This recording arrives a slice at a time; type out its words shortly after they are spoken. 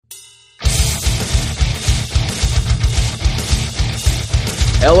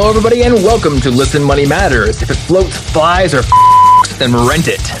Hello, everybody, and welcome to Listen Money Matters. If it floats, flies, or then rent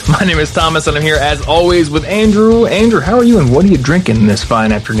it. My name is Thomas, and I'm here, as always, with Andrew. Andrew, how are you, and what are you drinking this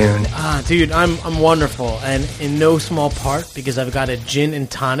fine afternoon? Dude, I'm wonderful, and in no small part because I've got a gin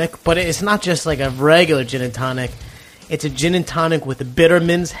and tonic, but it's not just like a regular gin and tonic. It's a gin and tonic with the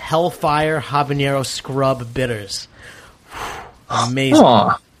Bittermans Hellfire Habanero Scrub Bitters. Amazing.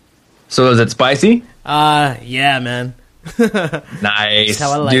 Aww. So is it spicy? Yeah, man. Nice.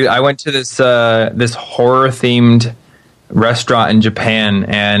 How I like Dude, it. I went to this horror-themed restaurant in Japan,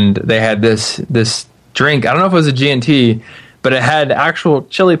 and they had this drink. I don't know if it was a G&T, but it had actual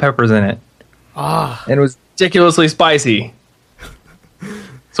chili peppers in it. And it was ridiculously spicy.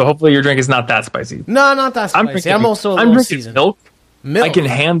 So hopefully your drink is not that spicy. No, not that spicy. I'm also a little drinking seasoned. milk. I can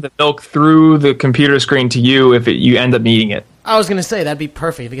hand the milk through the computer screen to you if you end up needing it. I was gonna say that'd be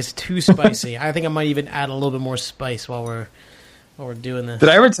perfect if it gets too spicy. I think I might even add a little bit more spice while we're doing this. Did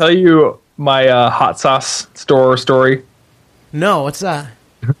I ever tell you my hot sauce store story? No, what's that?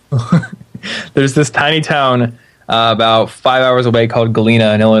 There's this tiny town about 5 hours away called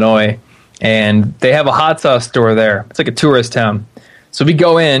Galena in Illinois, and they have a hot sauce store there. It's like a tourist town. So we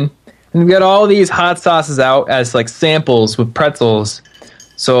go in, and we've got all these hot sauces out as like samples with pretzels.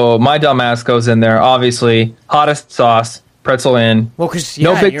 So my dumbass goes in there, obviously, hottest sauce, pretzel in. Well, because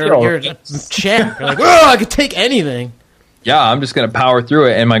no big deal. you're a champ. You're like, oh, I could take anything. Yeah, I'm just going to power through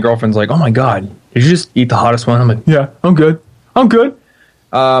it. And my girlfriend's like, oh my God, did you just eat the hottest one? I'm like, yeah, I'm good.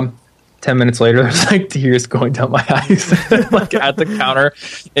 10 minutes later, there's like tears going down my eyes, like at the counter.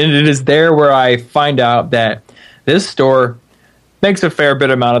 And it is there where I find out that this store makes a fair bit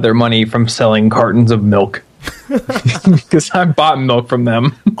amount of their money from selling cartons of milk. Because I bought milk from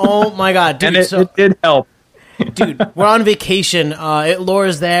them. Oh my God, dude. And it did help. Dude, we're on vacation.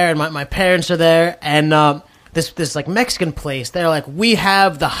 Laura's there, and my parents are there, and this like Mexican place. They're like, we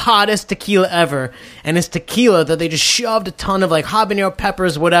have the hottest tequila ever, and it's tequila that they just shoved a ton of like habanero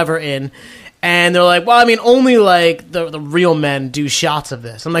peppers, whatever, in. And they're like, well, I mean, only like the real men do shots of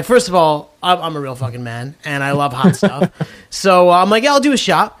this. I'm like, first of all, I'm a real fucking man, and I love hot stuff. So I'm like, yeah, I'll do a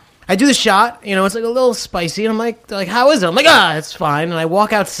shot. I do the shot, it's like a little spicy, and I'm like, they're like, how is it? I'm like, it's fine. And I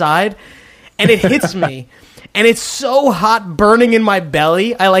walk outside, and it hits me, and it's so hot, burning in my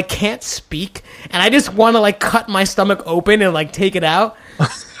belly, I like can't speak, and I just want to like cut my stomach open and like take it out.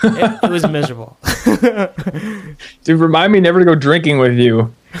 It was miserable. Dude, remind me never to go drinking with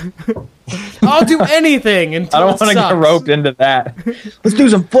you. I'll do anything until I don't want to get roped into that. Let's do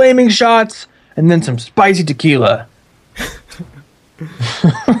some flaming shots and then some spicy tequila.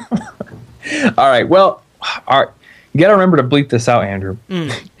 All right. Well, you got to remember to bleep this out, Andrew.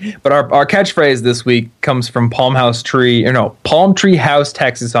 But our catchphrase this week comes from Palm Tree House,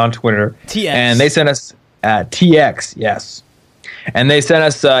 Texas on Twitter. TX. And they sent us TX, yes. And they sent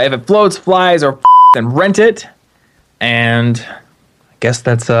us, if it floats, flies, or then rent it. And I guess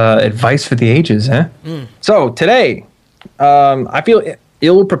that's advice for the ages, huh? So today, I feel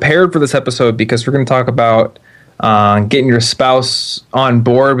ill-prepared for this episode because we're going to talk about getting your spouse on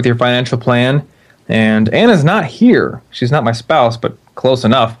board with your financial plan. And Anna's not here. She's not my spouse, but close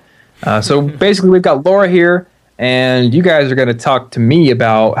enough. So basically, we've got Laura here, and you guys are going to talk to me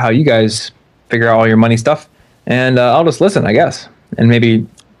about how you guys figure out all your money stuff. And I'll just listen, I guess, and maybe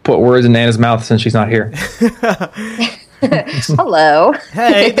put words in Anna's mouth since she's not here. Hello.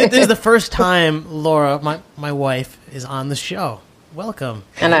 Hey, this is the first time Laura, my wife, is on the show. Welcome.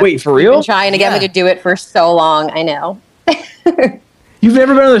 And Wait, for real? I've been trying to get me to do it for so long. I know. You've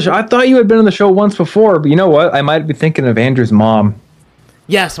never been on the show? I thought you had been on the show once before, but you know what? I might be thinking of Andrew's mom.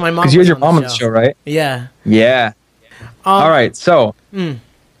 Yes, my mom. Because you had your mom on the show, right? Yeah. Yeah. All right, so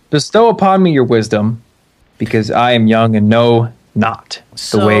bestow upon me your wisdom, because I am young and know not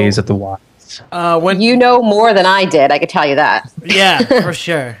the ways of the wise. When You know more than I did, I could tell you that. Yeah, for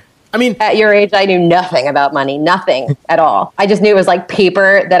sure. I mean, At your age, I knew nothing about money. Nothing at all. I just knew it was like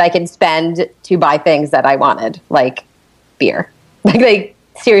paper that I could spend to buy things that I wanted, like beer. Like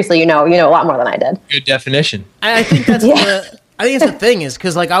seriously, you know a lot more than I did. Good definition. I think that's I think it's the thing is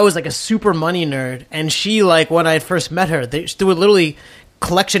because like I was like a super money nerd, and she like when I first met her, there were literally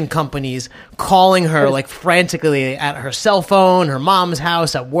collection companies calling her like frantically at her cell phone, her mom's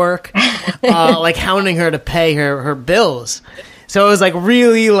house, at work, like hounding her to pay her bills. So it was like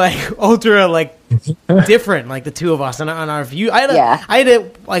really like ultra like different, like the two of us and on our view. I had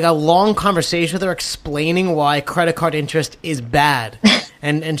a long conversation with her explaining why credit card interest is bad,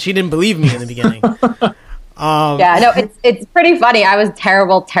 and she didn't believe me in the beginning. It's pretty funny. I was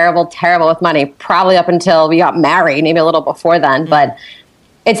terrible with money, probably up until we got married, maybe a little before then. But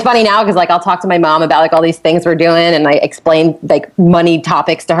it's funny now because like I'll talk to my mom about like all these things we're doing, and I explain like money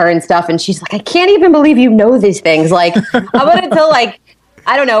topics to her and stuff, and she's like, I can't even believe you know these things. Like up until like,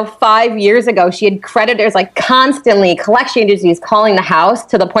 I don't know, 5 years ago, she had creditors like constantly, collection agencies calling the house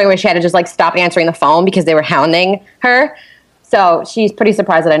to the point where she had to just like stop answering the phone because they were hounding her. So she's pretty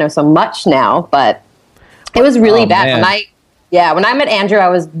surprised that I know so much now, but it was really bad. Man. When I met Andrew, I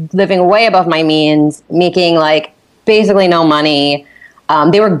was living way above my means, making like basically no money.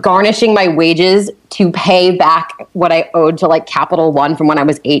 They were garnishing my wages to pay back what I owed to like Capital One from when I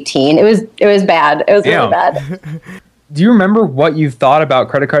was 18. It was bad. It was really bad. Do you remember what you thought about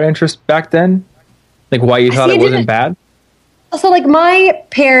credit card interest back then? Like why you thought it wasn't bad? So like my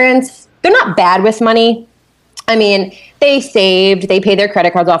parents, they're not bad with money. I mean, they saved, they paid their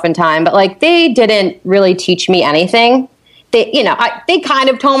credit cards off in time, but like they didn't really teach me anything. They kind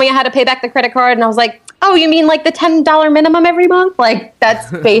of told me I had to pay back the credit card, and I was like, oh, you mean like the $10 minimum every month? Like that's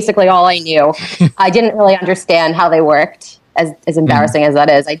basically all I knew. I didn't really understand how they worked, as embarrassing as that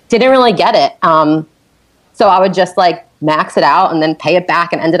is. I didn't really get it. So I would just like max it out and then pay it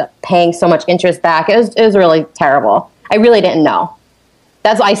back, and ended up paying so much interest back. It was really terrible. I really didn't know.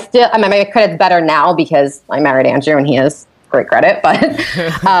 My credit's better now because I married Andrew and he has great credit, but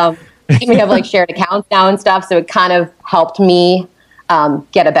we have like shared accounts now and stuff. So it kind of helped me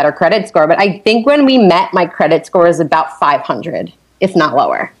get a better credit score. But I think when we met, my credit score is about 500, if not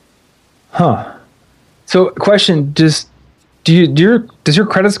lower. Huh. So question, does your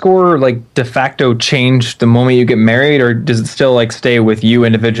credit score like de facto change the moment you get married, or does it still like stay with you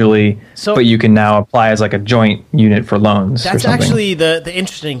individually, but you can now apply as like a joint unit for loans? That's actually the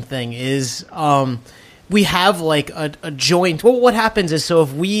interesting thing is we have like a joint. Well, what happens is, so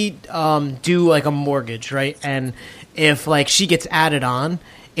if we do like a mortgage, right, and if like she gets added on,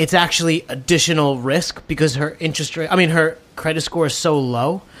 it's actually additional risk because her her credit score is so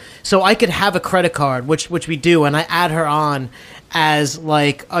low. So I could have a credit card, which we do, and I add her on as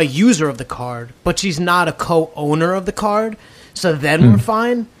like a user of the card, but she's not a co-owner of the card. So then we're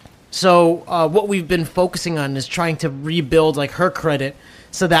fine. So what we've been focusing on is trying to rebuild like her credit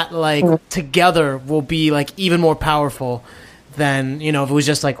so that like together we'll be like even more powerful than, if it was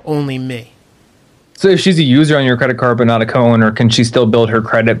just like only me. So if she's a user on your credit card but not a co-owner, can she still build her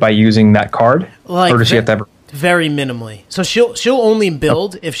credit by using that card? Or does she have to have... Very minimally. So she'll only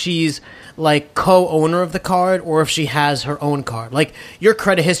build if she's like co-owner of the card or if she has her own card. Like your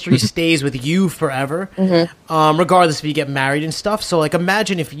credit history stays with you forever, regardless if you get married and stuff. So like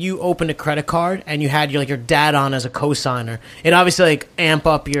imagine if you opened a credit card and you had your dad on as a co-signer. It obviously like amp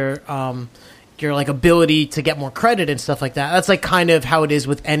up your like ability to get more credit and stuff like that. That's like kind of how it is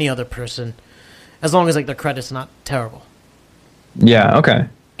with any other person, as long as like their credit's not terrible. Yeah. Okay.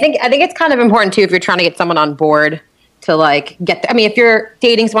 I think it's kind of important too if you're trying to get someone on board to like get. If you're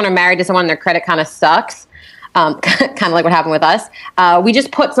dating someone or married to someone, and their credit kind of sucks, kind of like what happened with us. We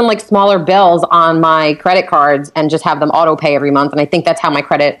just put some like smaller bills on my credit cards and just have them auto pay every month, and I think that's how my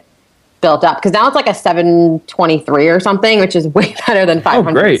credit built up. Because now it's like a 723 or something, which is way better than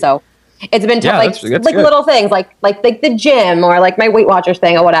 500. Oh, great. So it's been that's little things like the gym or like my Weight Watchers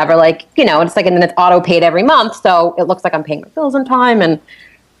thing or whatever. Like it's like, and then it's auto paid every month, so it looks like I'm paying my bills on time and.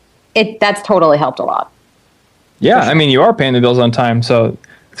 That's totally helped a lot. Yeah, sure. I mean, you are paying the bills on time, so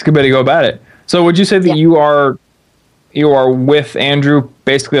it's a good way to go about it. So would you say that you are with Andrew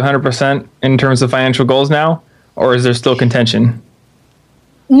basically 100% in terms of financial goals now, or is there still contention?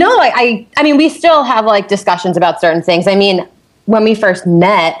 No, I mean, we still have like discussions about certain things. I mean, when we first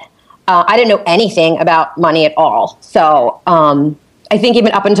met, I didn't know anything about money at all. So I think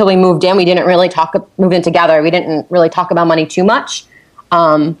even up until we moved in, we didn't really move in together. We didn't really talk about money too much.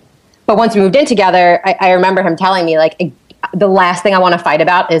 But once we moved in together, I remember him telling me, like, the last thing I want to fight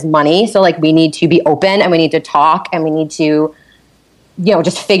about is money. So, like, we need to be open and we need to talk and we need to,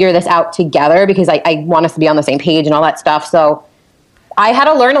 just figure this out together because I want us to be on the same page and all that stuff. So I had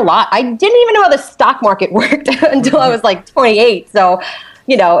to learn a lot. I didn't even know how the stock market worked until I was, like, 28. So,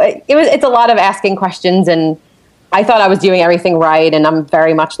 it's a lot of asking questions, and I thought I was doing everything right, and I'm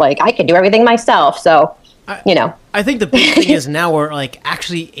very much like, I can do everything myself. So, I think the big thing is now we're like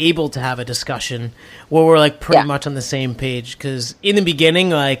actually able to have a discussion where we're like pretty much on the same page. Because in the beginning,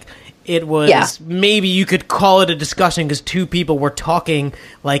 like it was maybe you could call it a discussion because two people were talking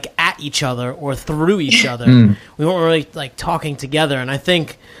like at each other or through each other. We weren't really like talking together. And I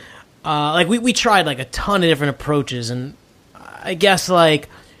think like we tried like a ton of different approaches, and I guess like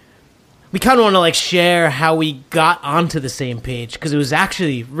we kind of want to like share how we got onto the same page because it was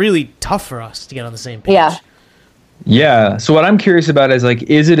actually really tough for us to get on the same page. Yeah. So what I'm curious about is like,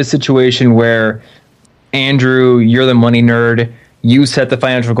 is it a situation where Andrew, you're the money nerd, you set the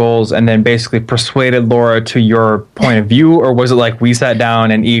financial goals and then basically persuaded Laura to your point of view, or was it like we sat down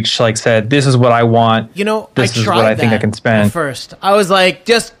and each like said, "This is what I want. This is what I think I can spend." At first, I was like,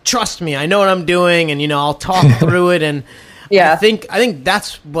 "Just trust me. I know what I'm doing, and I'll talk through it." And Yeah. I think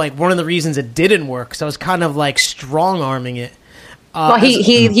that's like one of the reasons it didn't work. So I was kind of like strong arming it. Well,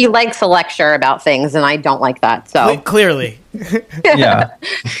 he likes to lecture about things, and I don't like that. So Clearly, Yeah.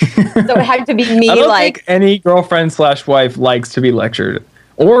 so it had to be me. I don't Like, think any girlfriend / wife likes to be lectured,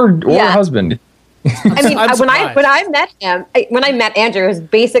 or Yeah. husband. I mean, I'm when I met him, when I met Andrew, it was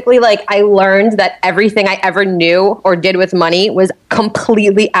basically like I learned that everything I ever knew or did with money was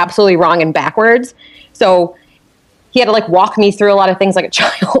completely, absolutely wrong and backwards. So he had to like walk me through a lot of things like a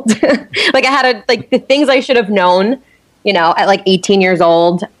child. Like I had to like the things I should have known, at like 18 years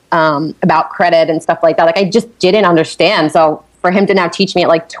old about credit and stuff like that. Like I just didn't understand. So for him to now teach me at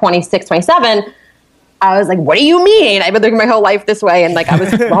like 26, 27, I was like, what do you mean? I've been living my whole life this way. And like, I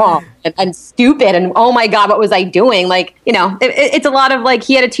was wrong and stupid. And oh my God, what was I doing? Like, it's a lot of like,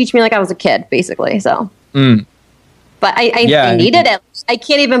 he had to teach me like I was a kid, basically. So, but I needed it. I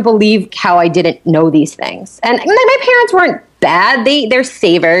can't even believe how I didn't know these things. And my parents weren't bad. They're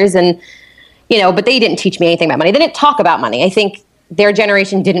savers and, but they didn't teach me anything about money. They didn't talk about money. I think their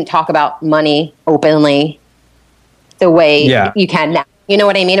generation didn't talk about money openly the way you can now. You know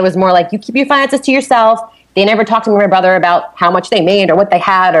what I mean? It was more like you keep your finances to yourself. They never talked to my brother about how much they made or what they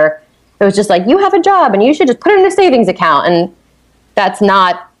had, or it was just like, you have a job and you should just put it in a savings account. And that's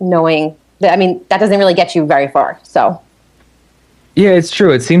not knowing that. I mean, that doesn't really get you very far. So. Yeah, it's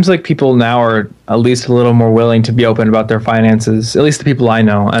true. It seems like people now are at least a little more willing to be open about their finances, at least the people I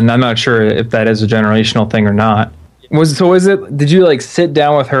know. And I'm not sure if that is a generational thing or not. Did you like sit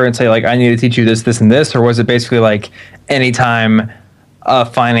down with her and say like, I need to teach you this, this, and this? Or was it basically like anytime a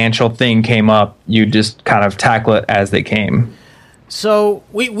financial thing came up, you just kind of tackle it as they came? So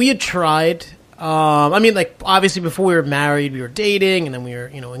we had tried. I mean, like obviously before we were married, we were dating, and then we were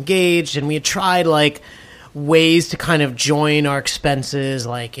engaged, and we had tried like ways to kind of join our expenses,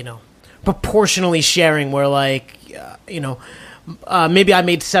 like proportionally sharing. Where like maybe I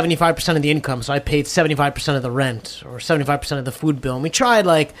made 75% of the income, so I paid 75% of the rent or 75% of the food bill, and we tried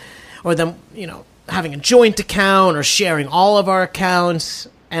like, or then having a joint account or sharing all of our accounts.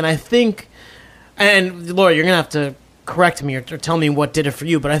 And I think, and Laura, you're gonna have to correct me or tell me what did it for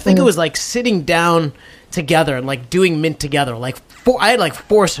you, but I think it was like sitting down together and like doing Mint together. Like I had like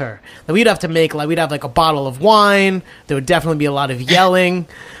force her. Like we'd have to make we'd have like a bottle of wine. There would definitely be a lot of yelling.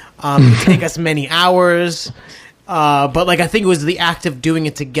 It would take us many hours. But like I think it was the act of doing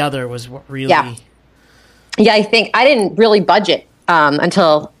it together was what really. Yeah, I think I didn't really budget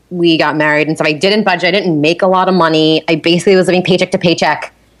until we got married, and so I didn't budget. I didn't make a lot of money. I basically was living paycheck to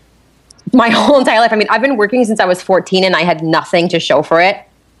paycheck my whole entire life. I mean, I've been working since I was 14, and I had nothing to show for it.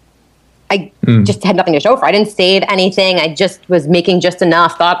 I just had nothing to show for. I didn't save anything. I just was making just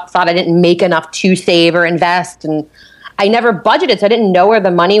enough. Thought I didn't make enough to save or invest, and I never budgeted, so I didn't know where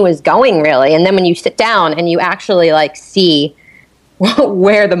the money was going really. And then when you sit down and you actually like see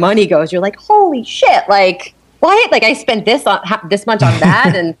where the money goes, you're like, holy shit! Like what? Like I spent this much on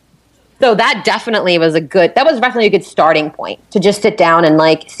that, and so that definitely was a good starting point to just sit down and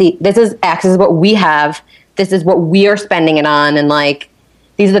like see, this is X, this is what we have, this is what we are spending it on, and like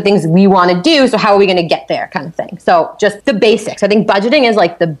these are the things we want to do, so how are we going to get there, kind of thing. So just the basics. I think budgeting is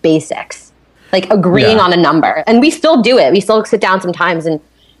like the basics, like agreeing on a number, and we still do it. We still sit down sometimes and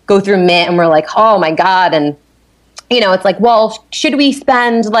go through Mint, and we're like, oh my God, and it's like, well, should we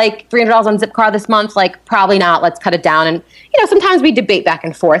spend like $300 on Zipcar this month? Like, probably not. Let's cut it down. And, sometimes we debate back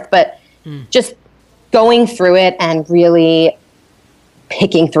and forth, but just going through it and really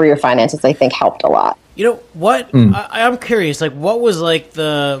picking through your finances, I think helped a lot. You know what? I'm curious, like what was like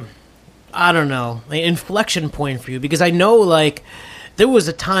the, I don't know, like inflection point for you? Because I know like there was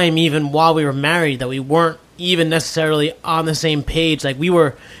a time even while we were married that we weren't even necessarily on the same page. Like we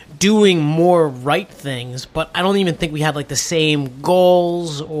were doing more right things, but I don't even think we had like the same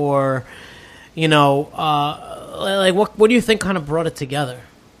goals or, like what do you think kind of brought it together?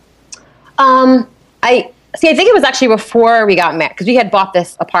 I think it was actually before we got married, because we had bought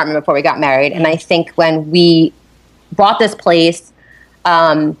this apartment before we got married. And I think when we bought this place,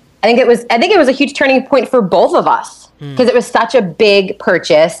 I think it was a huge turning point for both of us, because it was such a big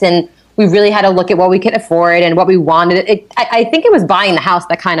purchase, and we really had to look at what we could afford and what we wanted. I think it was buying the house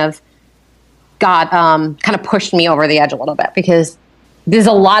that kind of pushed me over the edge a little bit, because there's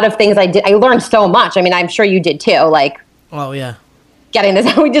a lot of things I did. I learned so much. I mean, I'm sure you did too. Like, oh yeah, getting this,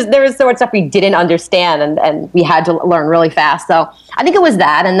 there was so much stuff we didn't understand, and we had to learn really fast. So I think it was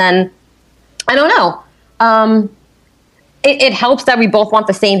that, and then I don't know. it helps that we both want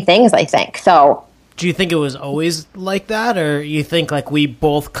the same things, I think. So Do you think it was always like that, or you think like we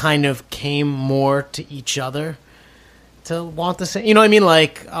both kind of came more to each other to want the same? You know what I mean?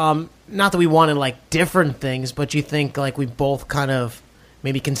 Like, not that we wanted like different things, but you think like we both kind of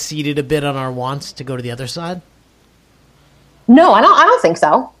maybe conceded a bit on our wants to go to the other side? no, I don't think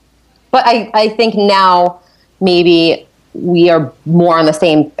so. But I think now maybe we are more on the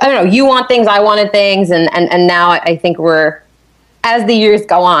same. I don't know. You want things, I wanted things, and now I think we're, as the years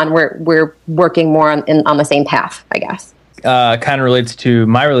go on, we're working more on the same path, I guess. Kind of relates to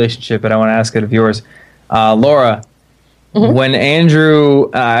my relationship, but I want to ask it of yours. Laura, when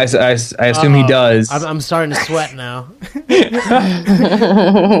Andrew, I assume he does, I'm starting to sweat now.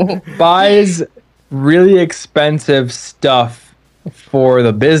 buys really expensive stuff for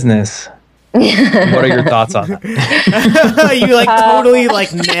the business, what are your thoughts on that? You like totally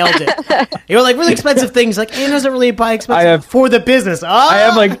like nailed it. You're like really expensive things. Like Anne doesn't really buy expensive for the business. I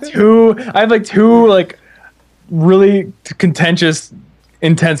have like two like really contentious,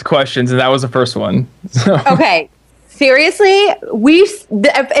 intense questions, and that was the first one. So. Okay, seriously,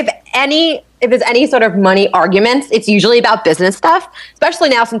 if there's any sort of money arguments, it's usually about business stuff. Especially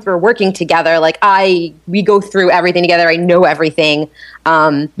now since we're working together. Like we go through everything together. I know everything.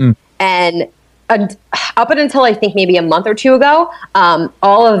 And up until I think maybe a month or two ago,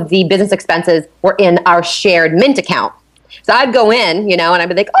 all of the business expenses were in our shared Mint account. So I'd go in, and I'd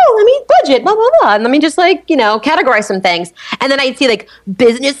be like, oh, let me budget, blah, blah, blah. And let me just categorize some things. And then I'd see like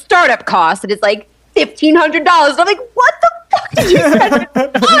business startup costs, and it's like $1,500. And I'm like, what the fuck did you spend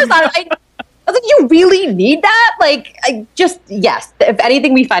 $1,500 on? I was like, you really need that? Like, yes. If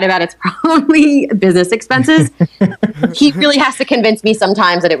anything we fight about, it's probably business expenses. He really has to convince me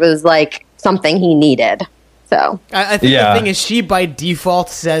sometimes that it was like something he needed. So I think the thing is, she by default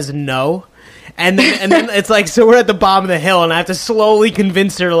says no. And then it's like, so we're at the bottom of the hill, and I have to slowly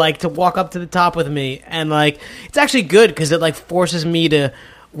convince her like to walk up to the top with me. And like, it's actually good because it like forces me to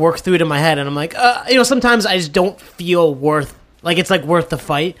work through it in my head. And I'm like, sometimes I just don't feel worth the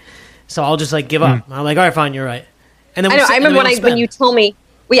fight. So I'll just like give up. I'm like, all right, fine, you're right. And then I remember when you told me,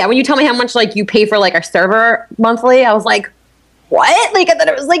 when you told me how much like you pay for like a server monthly, I was like, what? Like I thought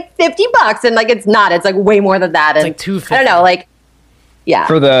it was like $50, and like it's not. It's like way more than that. It's and like $250. I don't know, like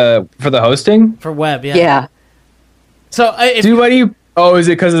for the hosting for web, yeah. So why do you? Oh, is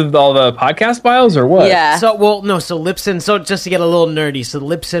it because of all the podcast files or what? Yeah. So Libsyn. So just to get a little nerdy, so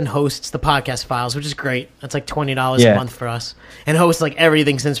Libsyn hosts the podcast files, which is great. That's like $20 a month for us, and hosts like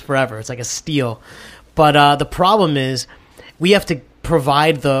everything since forever. It's like a steal. But the problem is, we have to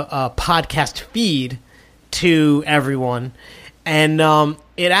provide the podcast feed to everyone, and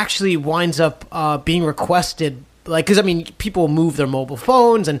it actually winds up being requested. Like, because I mean, people move their mobile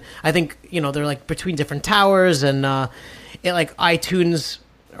phones, and I think they're like between different towers, and it like iTunes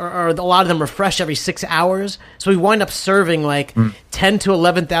or a lot of them refresh every 6 hours. So we wind up serving like 10 to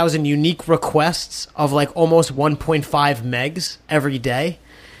 11,000 unique requests of like almost 1.5 megs every day.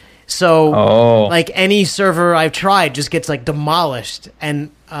 So like any server I've tried just gets like demolished,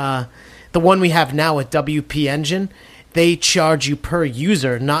 and the one we have now with WP Engine, they charge you per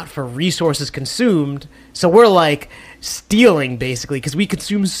user, not for resources consumed. So we're like stealing basically because we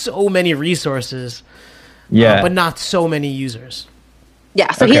consume so many resources, but not so many users.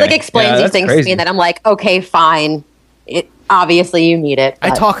 Yeah, so he like explains these things to me, and then I'm like, okay, fine. Obviously you need it.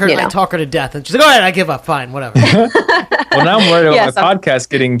 But, I talk her to death, and she's like, all right, I give up. Fine, whatever. Well, now I'm worried about my podcast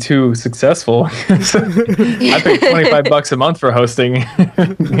getting too successful. I pay $25 a month for hosting.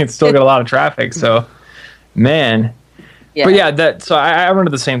 It's still got a lot of traffic. So, man. Yeah. But so I run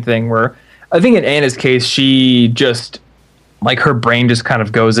into the same thing where I think in Anna's case, she just like her brain just kind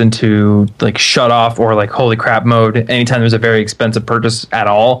of goes into like shut off or like holy crap mode anytime there's a very expensive purchase at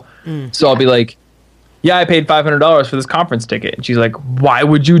all. So I'll be like, yeah, I paid $500 for this conference ticket. And she's like, why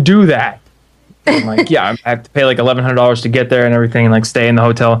would you do that? I'm like, yeah, I have to pay like $1,100 to get there and everything and like stay in the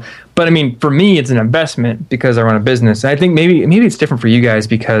hotel. But I mean, for me, it's an investment because I run a business. And I think maybe it's different for you guys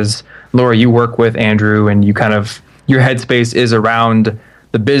because Laura, you work with Andrew and you kind of, your headspace is around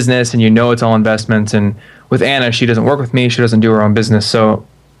the business and it's all investments. And with Anna, she doesn't work with me. She doesn't do her own business. So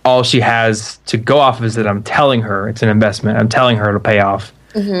all she has to go off of is that I'm telling her it's an investment. I'm telling her it'll pay off.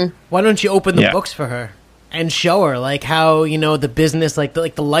 Mm-hmm. Why don't you open the books for her and show her like how the business, like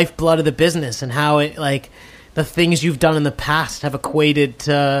the lifeblood of the business, and how it like the things you've done in the past have equated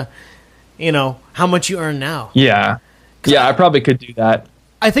to how much you earn now. Yeah, I probably could do that.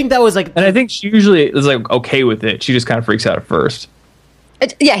 I think that was like, and I think she usually is like okay with it. She just kind of freaks out at first.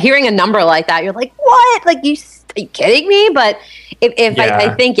 Hearing a number like that, you're like, what? Like, are you kidding me? But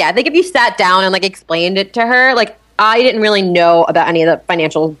I think if you sat down and like explained it to her, like I didn't really know about any of the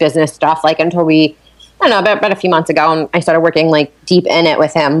financial business stuff like until I don't know, about a few months ago, and I started working like deep in it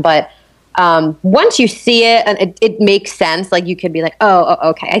with him. But once you see it, and it makes sense. Like you could be like, oh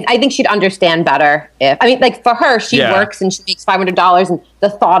okay. I think she'd understand better like for her, she works and she makes $500, and the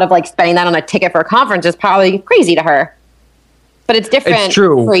thought of like spending that on a ticket for a conference is probably crazy to her. But it's different. It's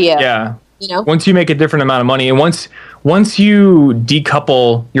true for you. Yeah. You know, once you make a different amount of money, and once you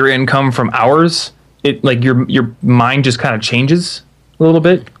decouple your income from hours, it like your mind just kind of changes a little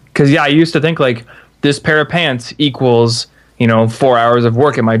bit. Because I used to think like this pair of pants equals 4 hours of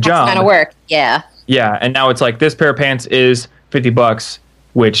work at my job. Kind of work, yeah. Yeah, and now it's like this pair of pants is $50,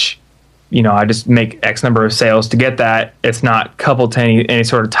 which I just make X number of sales to get that. It's not coupled to any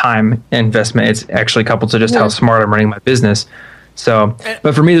sort of time investment. It's actually coupled to just how smart I'm running my business. So,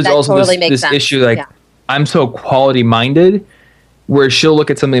 but for me, there's also totally this issue like I'm so quality minded, where she'll look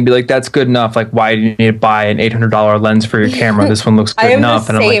at something and be like, "That's good enough. Like, why do you need to buy an $800 lens for your camera? This one looks good enough."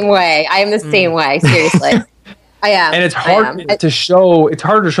 I am the same way. Seriously. I am. And it's hard to show. It's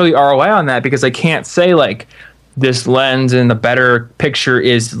harder to show the ROI on that because I can't say like this lens in the better picture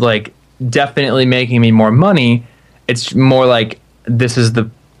is like definitely making me more money. It's more like this is the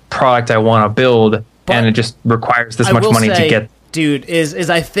product I want to build, and it just requires this much money to get. Dude, is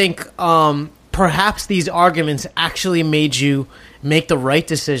I think perhaps these arguments actually made you make the right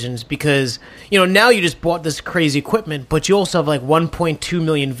decisions because now you just bought this crazy equipment, but you also have like 1.2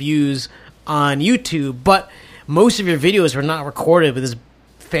 million views on YouTube, but most of your videos were not recorded with this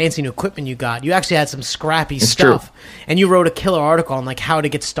fancy new equipment you got. You actually had some scrappy stuff. True. And you wrote a killer article on like how to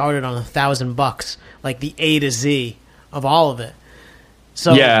get started on $1,000, like the A to Z of all of it.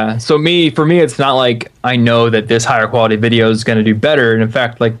 So yeah, for me, it's not like I know that this higher quality video is going to do better. And in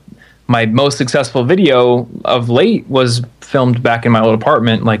fact, like my most successful video of late was filmed back in my old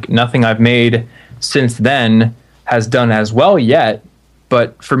apartment. Like nothing I've made since then has done as well yet.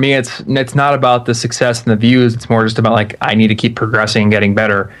 But for me, it's not about the success and the views. It's more just about like I need to keep progressing and getting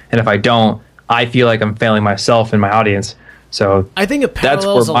better. And if I don't, I feel like I'm failing myself and my audience. So I think that's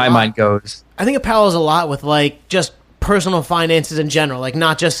where my mind goes. I think it parallels a lot with like just personal finances in general, like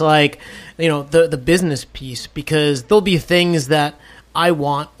not just like the business piece, because there'll be things that I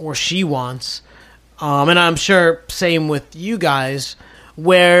want or she wants, and I'm sure same with you guys,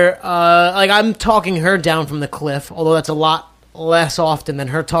 where like I'm talking her down from the cliff, although that's a lot less often than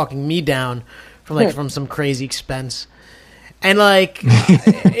her talking me down from some crazy expense. And like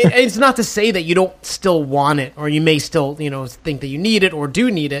it's not to say that you don't still want it, or you may still think that you need it or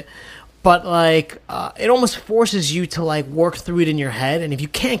do need it, but like it almost forces you to like work through it in your head, and if you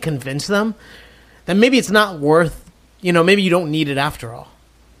can't convince them, then maybe it's not worth maybe you don't need it after all.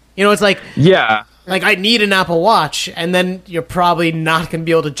 It's like like I need an Apple Watch, and then you're probably not going to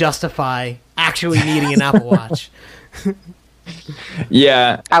be able to justify actually needing an Apple Watch.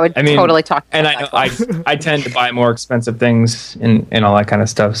 Yeah, I mean, totally talk. And I tend to buy more expensive things and all that kind of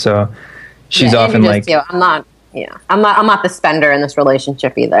stuff. So she's often like, I'm not the spender in this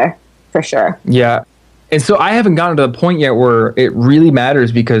relationship either, for sure. Yeah, and so I haven't gotten to the point yet where it really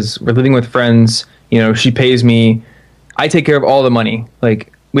matters because we're living with friends. She pays me. I take care of all the money.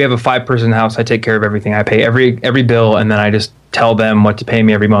 Like we have a 5-person house. I take care of everything. I pay every bill, and then I just tell them what to pay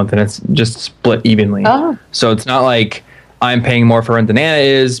me every month, and it's just split evenly. Oh. So it's not like I'm paying more for rent than Anna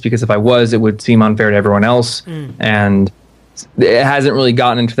is, because if I was, it would seem unfair to everyone else. And it hasn't really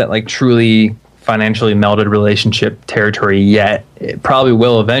gotten into that like truly financially melded relationship territory yet. It probably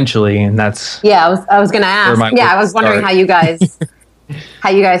will eventually, and that's I was going to ask. I was wondering how you guys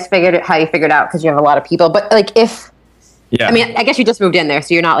figured out, because you have a lot of people. But like I mean, I guess you just moved in there,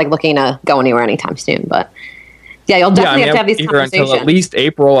 so you're not like looking to go anywhere anytime soon. But you'll definitely have to have these conversations until at least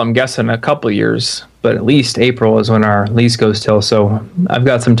April. I'm guessing a couple of years, but at least April is when our lease goes till. So I've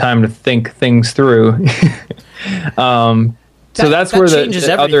got some time to think things through. So that's where changes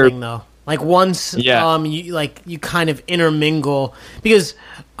the everything, though. Like once you kind of intermingle, because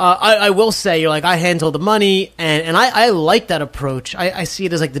I will say, you're like, I handle the money, and I like that approach. I see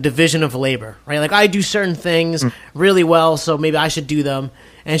it as like the division of labor, right? Like I do certain things really well, so maybe I should do them,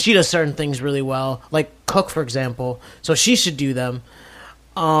 and she does certain things really well, like cook, for example, so she should do them.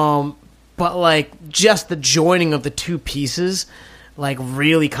 But like just the joining of the two pieces like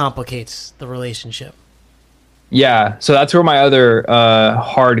really complicates the relationship. Yeah, so that's where my other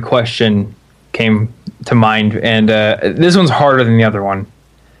hard question came to mind, and this one's harder than the other one.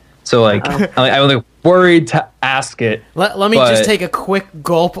 So like, I'm like worried to ask it. Let me just take a quick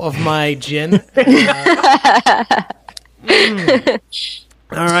gulp of my gin.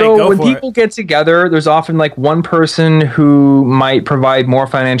 All right, so when people get together, there's often like one person who might provide more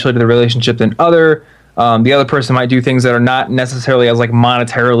financially to the relationship than other. The other person might do things that are not necessarily as like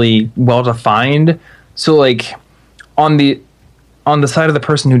monetarily well defined. So like on the side of the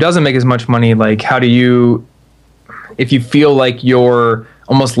person who doesn't make as much money, like how do you, if you feel like you're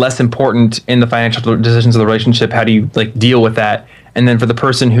almost less important in the financial decisions of the relationship, how do you like deal with that? And then for the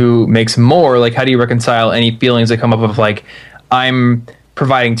person who makes more, like how do you reconcile any feelings that come up of like, I'm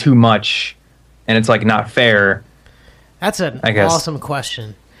providing too much and it's like not fair? That's an awesome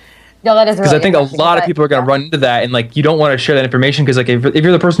question. No, that is because really I think a lot of people are going to run into that, and like you don't want to share that information because like if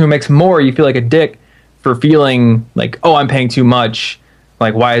you're the person who makes more, you feel like a dick for feeling like, oh, I'm paying too much.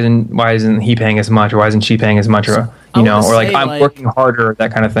 Like why isn't he paying as much, or why isn't she paying as much, or or like I'm working harder,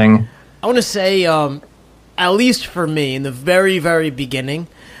 that kind of thing. I want to say, at least for me, in the very, very beginning,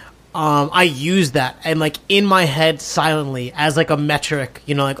 I use that and like in my head silently as like a metric,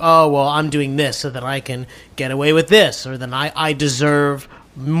 like, oh, well, I'm doing this so that I can get away with this, or then I deserve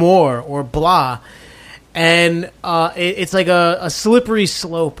more, or blah. And it's like a slippery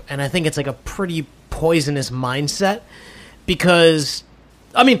slope, and I think it's like a pretty poisonous mindset because,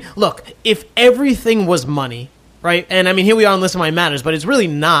 I mean, look, if everything was money, right? And I mean, here we are on Listen Money Matters, but it's really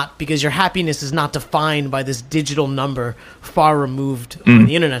not, because your happiness is not defined by this digital number far removed on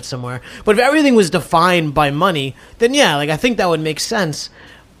the internet somewhere. But if everything was defined by money, then yeah, like I think that would make sense.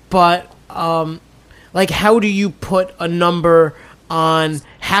 But like, how do you put a number on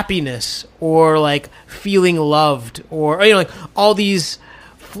happiness, or like feeling loved, or like all these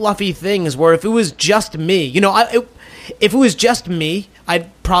fluffy things where if it was just me, if it was just me, I'd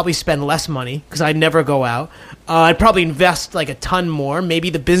probably spend less money because I'd never go out. I'd probably invest like a ton more. Maybe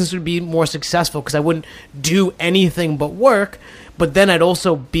the business would be more successful because I wouldn't do anything but work. But then I'd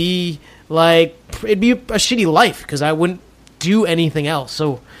also be like, it'd be a shitty life because I wouldn't do anything else.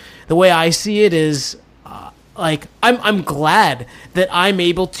 So the way I see it is, like, I'm glad that I'm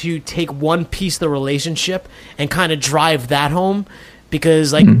able to take one piece of the relationship and kind of drive that home,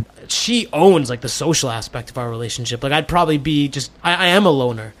 because like she owns like the social aspect of our relationship. Like I'd probably be just, I am a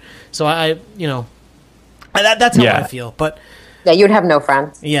loner, so that's how I feel. But yeah, you'd have no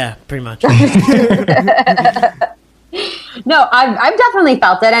friends. Yeah, pretty much. No, I've definitely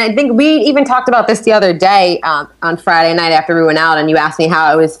felt it, and I think we even talked about this the other day on Friday night after we went out, and you asked me how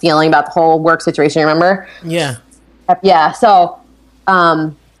I was feeling about the whole work situation. Remember? Yeah. Yeah. So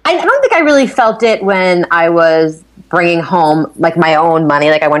I don't think I really felt it when I was bringing home like my own money.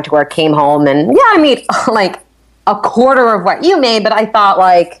 Like I went to work, came home, and yeah, I made like a quarter of what you made, but I thought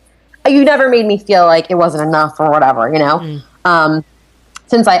like you never made me feel like it wasn't enough or whatever,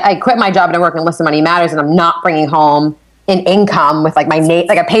 Since I quit my job and I work in Listen Money Matters, and I'm not bringing home an income with like my name,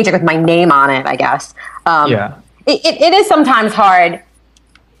 like a paycheck with my name on it, I guess. It is sometimes hard,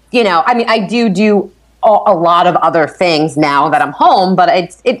 I mean, I do a lot of other things now that I'm home, but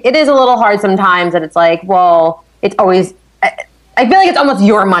it is a little hard sometimes that it's like, well, it's always, I feel like it's almost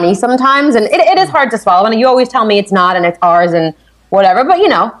your money sometimes, and it is hard to swallow, and you always tell me it's not and it's ours and whatever, but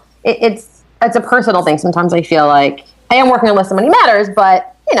it's a personal thing. Sometimes I feel like I am working on Listen Money Matters,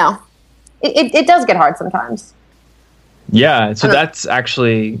 but it does get hard sometimes. Yeah, so that's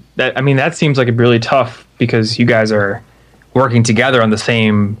actually that. I mean, that seems like a really tough, because you guys are working together on the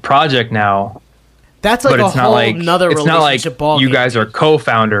same project now. That's like a whole nother relationship ball game. You guys are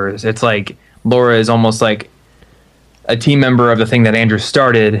co-founders. It's like Laura is almost like a team member of the thing that Andrew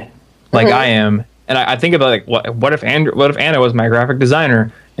started, like I am. And I think about like what if Anna was my graphic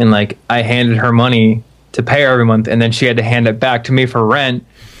designer, and like I handed her money to pay her every month, and then she had to hand it back to me for rent.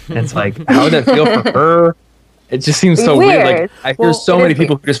 And it's like, how would that feel for her? It just seems so weird. Like I hear so many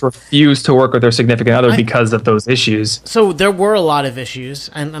people who just refuse to work with their significant other because of those issues. So there were a lot of issues,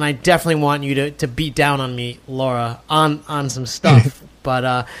 and I definitely want you to beat down on me, Laura, on some stuff.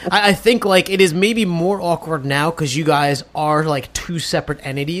 But I think like it is maybe more awkward now because you guys are like two separate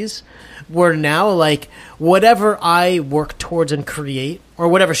entities, where now like whatever I work towards and create, or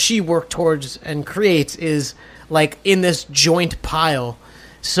whatever she worked towards and creates, is like in this joint pile.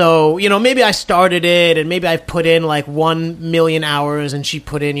 So, maybe I started it, and maybe I've put in like 1 million hours and she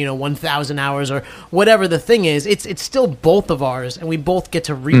put in, 1,000 hours, or whatever the thing is. It's still both of ours, and we both get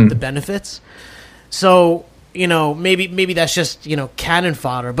to reap the benefits. So, maybe that's just, cannon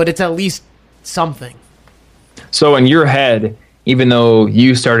fodder, but it's at least something. So in your head, even though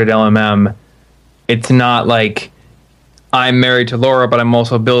you started LMM, it's not like I'm married to Laura, but I'm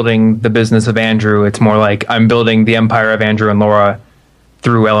also building the business of Andrew. It's more like I'm building the empire of Andrew and Laura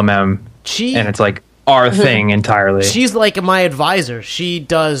through LMM, and it's like our thing entirely. She's like my advisor. She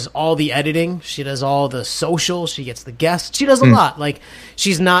does all the editing. She does all the social. She gets the guests. She does a lot. Like,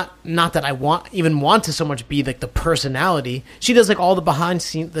 she's not that I want to so much be like the personality. She does like all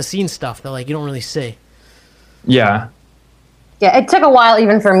the the scenes stuff that like you don't really see. Yeah. Yeah, it took a while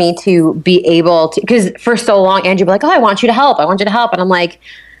even for me to be able to, because for so long, Andrew would be like, oh, I want you to help. And I'm like,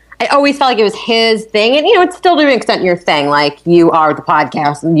 I always felt like it was his thing. And, it's still to an extent your thing. Like, you are the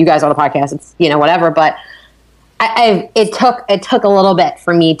podcast, and you guys are the podcast. It's, whatever. But it took a little bit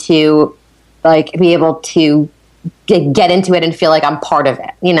for me to, like, be able to get into it and feel like I'm part of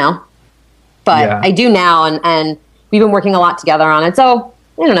it, But Yeah. I do now, and we've been working a lot together on it. So,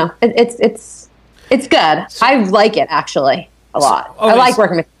 I don't know. It's good. I like it, actually. A lot. I like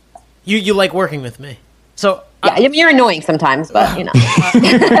working with you. Like working with me. So yeah, you're annoying sometimes, but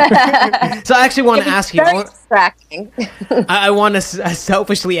So I actually want to ask you. Very distracting. I want to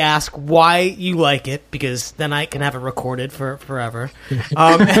selfishly ask why you like it, because then I can have it recorded for forever.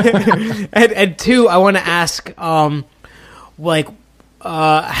 And two, I want to ask, how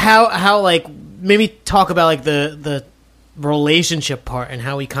like maybe talk about like the relationship part and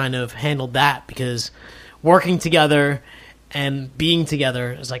how we kind of handled that, because working together and being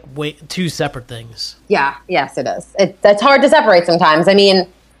together is like two separate things. Yeah, yes, it is. It's hard to separate sometimes. I mean,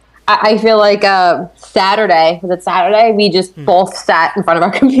 I feel like Saturday, we just both sat in front of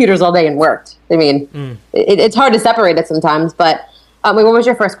our computers all day and worked. I mean, it's hard to separate it sometimes. But wait, what was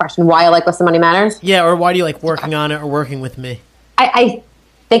your first question? Why I like Listen Money Matters? Yeah, or why do you like working on it or working with me? I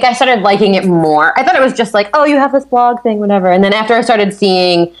think I started liking it more. I thought it was just like, oh, you have this blog thing, whatever. And then after I started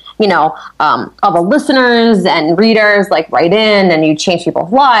seeing, all the listeners and readers like write in, and you change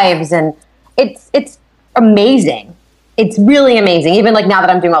people's lives, and it's amazing. It's really amazing. Even like now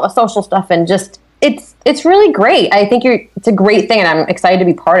that I'm doing all the social stuff, and just it's really great. I think it's a great thing, and I'm excited to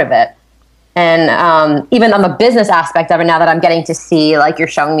be part of it. And even on the business aspect of it, now that I'm getting to see, like, you're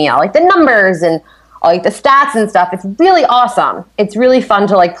showing me all like the numbers and all like the stats and stuff, it's really awesome. It's really fun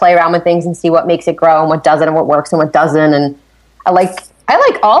to like play around with things and see what makes it grow and what doesn't, and what works and what doesn't. And I like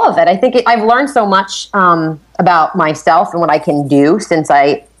all of it. I think I've learned so much about myself and what I can do since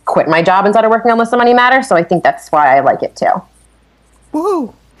I quit my job and started working on Listen Money Matters. So I think that's why I like it too.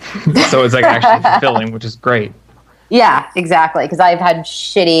 Woohoo! So it's like actually fulfilling, which is great. Yeah, exactly. Because I've had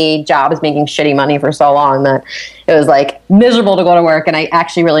shitty jobs making shitty money for so long that it was like miserable to go to work, and I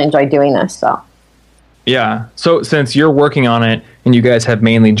actually really enjoyed doing this. So. Yeah. So since you're working on it and you guys have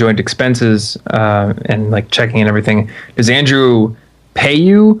mainly joint expenses and like checking and everything, does Andrew pay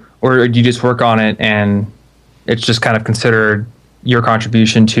you, or do you just work on it and it's just kind of considered your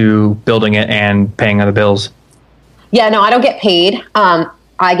contribution to building it and paying other bills? Yeah, no, I don't get paid.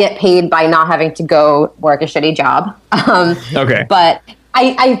 I get paid by not having to go work a shitty job. Okay. But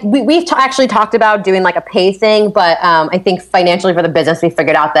we've actually talked about doing like a pay thing, but I think financially for the business, we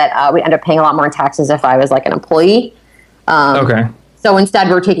figured out that we'd end up paying a lot more in taxes if I was like an employee. Okay. So instead,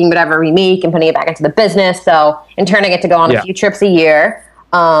 we're taking whatever we make and putting it back into the business. So in turn, I get to go on a few trips a year.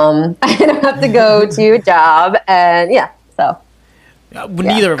 I don't have to go to a job, and so.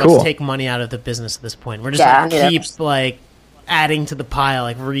 Neither of us take money out of the business at this point. We're just keep like adding to the pile,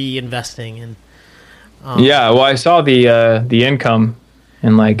 like reinvesting, and well, I saw the income,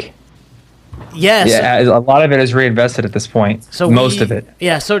 and like a lot of it is reinvested at this point. So most of it.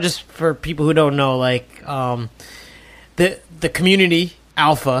 Yeah. So just for people who don't know, like the community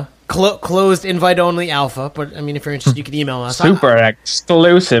alpha. Closed invite only alpha, but I mean, if you're interested, you can email us. Super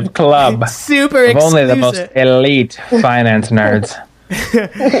exclusive club. Super exclusive. Only the most elite finance nerds.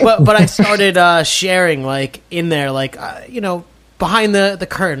 but I started sharing like in there, like behind the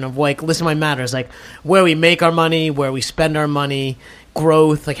curtain of like Listen Money Matters, like where we make our money, where we spend our money,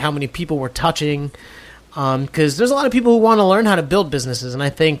 growth, like how many people we're touching. Because there's a lot of people who want to learn how to build businesses, and I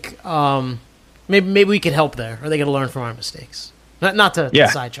think maybe we could help there, or they get to learn from our mistakes. Not to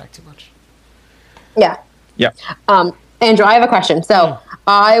sidetrack too much. Yeah. Yeah. Andrew, I have a question. So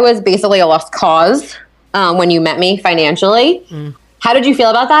I was basically a lost cause when you met me financially. How did you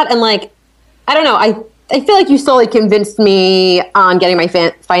feel about that? And like, I don't know. I feel like you slowly convinced me on getting my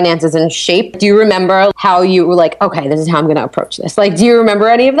finances in shape. Do you remember how you were like, okay, this is how I'm going to approach this? Like, do you remember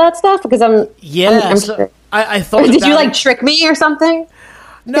any of that stuff? Because I'm so I thought. Did you like trick me or something?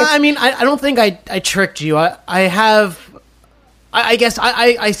 No, I mean, I don't think I tricked you. I guess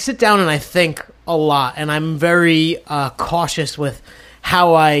I sit down and I think a lot, and I'm very cautious with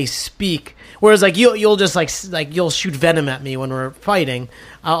how I speak. Whereas like you'll just like you'll shoot venom at me when we're fighting.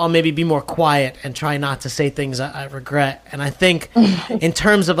 I'll maybe be more quiet and try not to say things I regret. And I think in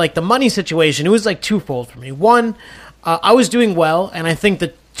terms of like the money situation, it was like twofold for me. One, I was doing well, and I think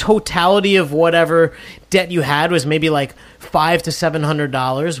that totality of whatever debt you had was maybe like $500 to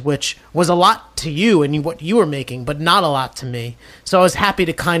 $700, which was a lot to you and what you were making, but not a lot to me. So I was happy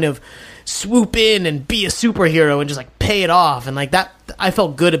to kind of swoop in and be a superhero and just like pay it off, and like that, I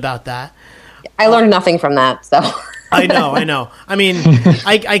felt good about that. I learned nothing from that, so. I know. I mean,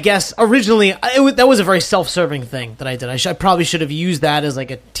 I guess originally that was a very self-serving thing that I did. I probably should have used that as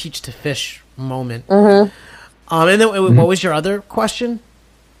like a teach to fish moment. And then what was your other question?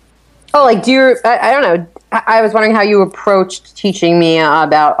 Oh, like, I don't know. I was wondering how you approached teaching me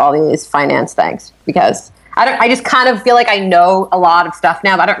about all these finance things, because I just kind of feel like I know a lot of stuff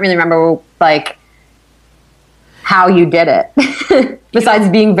now, but I don't really remember like how you did it. Besides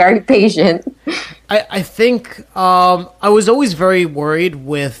being very patient. I think I was always very worried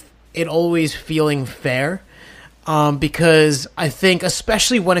with it always feeling fair. Because I think,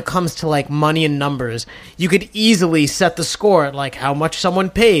 especially when it comes to like money and numbers, you could easily set the score at like how much someone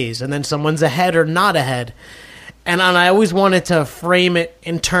pays, and then someone's ahead or not ahead. And I always wanted to frame it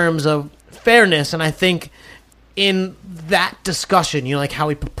in terms of fairness. And I think in that discussion, like how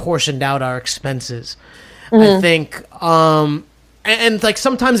we proportioned out our expenses, I think, and like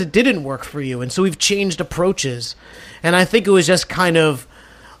sometimes it didn't work for you. And so we've changed approaches. And I think it was just kind of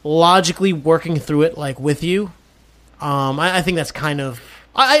logically working through it like with you. I think that's kind of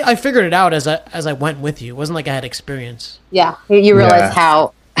I figured it out as I went with you. It wasn't like I had experience. Yeah, you realize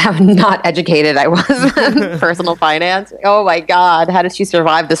how not educated I was in personal finance. Oh my God, how did she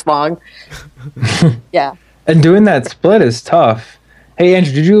survive this long? Yeah. And doing that split is tough. Hey,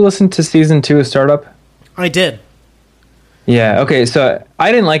 Andrew, did you listen to season 2 of Startup? I did. Yeah. Okay. So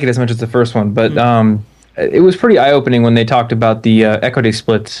I didn't like it as much as the first one, but it was pretty eye-opening when they talked about the equity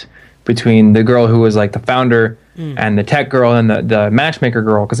splits between the girl who was like the founder and the tech girl and the matchmaker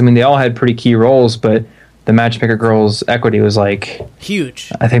girl. Because I mean, they all had pretty key roles, but the matchmaker girl's equity was like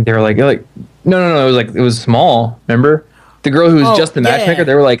huge. I think they were like no, it was small. Remember, the girl who was just the matchmaker,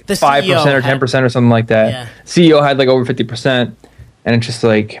 they were like 5% or 10% or something like that. Yeah. CEO had like over 50%, and it's just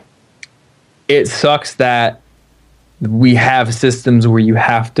like it sucks that we have systems where you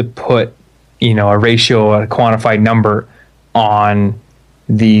have to put a ratio, a quantified number on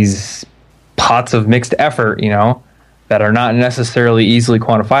these pots of mixed effort, that are not necessarily easily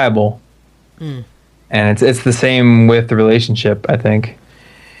quantifiable. And it's the same with the relationship, I think.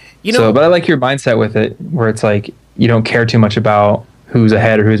 But I like your mindset with it, where it's like you don't care too much about who's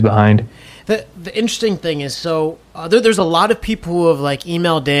ahead or who's behind. The interesting thing is, there's a lot of people who have like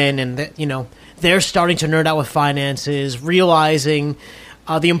emailed in, and they're starting to nerd out with finances, realizing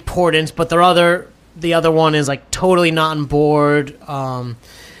the importance, but the other one is like totally not on board.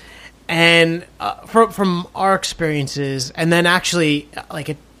 And from our experiences, and then actually like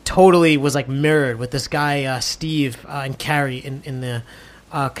it totally was like mirrored with this guy Steve and Carrie in the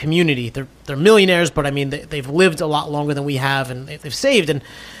community. They're millionaires, but I mean they've lived a lot longer than we have, and they've saved. And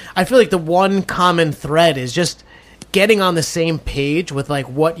I feel like the one common thread is just getting on the same page with like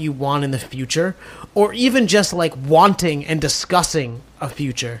what you want in the future, or even just like wanting and discussing a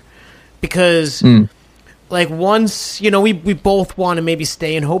future. Because like once, we both want to maybe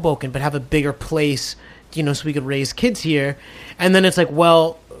stay in Hoboken but have a bigger place, so we could raise kids here. And then it's like,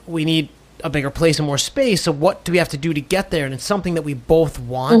 well, we need a bigger place and more space, so what do we have to do to get there? And it's something that we both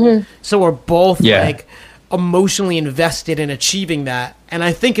want. So we're both like emotionally invested in achieving that. And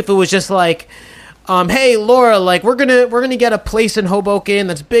I think if it was just like, hey Laura, like we're gonna get a place in Hoboken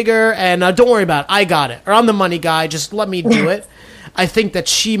that's bigger, and don't worry about it, I got it, or I'm the money guy, just let me do it. I think that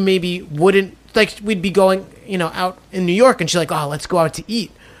she maybe wouldn't, like we'd be going out in New York, and she's like, oh, let's go out to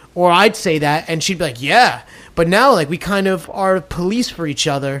eat, or I'd say that and she'd be like, yeah. But now like we kind of are police for each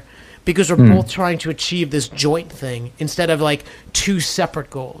other, because we're both trying to achieve this joint thing instead of like two separate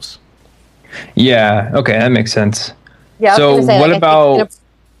goals. Yeah, okay, that makes sense. Yeah. So what about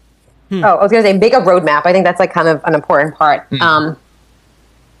I was going to say make a roadmap. I think that's like kind of an important part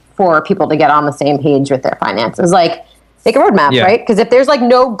for people to get on the same page with their finances. Like make a roadmap, right? Because if there's like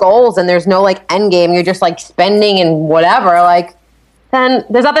no goals and there's no like end game, you're just like spending and whatever, like then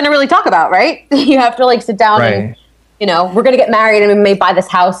there's nothing to really talk about, right? You have to like sit down and, we're going to get married and we may buy this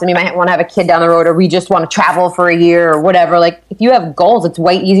house and we might want to have a kid down the road, or we just want to travel for a year or whatever. Like if you have goals, it's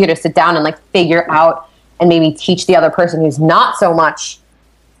way easier to sit down and like figure out and maybe teach the other person who's not so much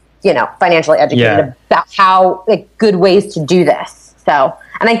financially educated about how like good ways to do this. So,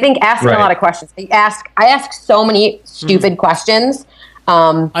 and I think asking a lot of questions. I ask so many stupid questions.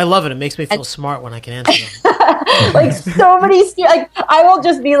 I love it. It makes me feel smart when I can answer them. Like so many, like I will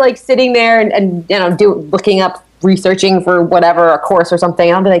just be like sitting there and looking up, researching for whatever, a course or something.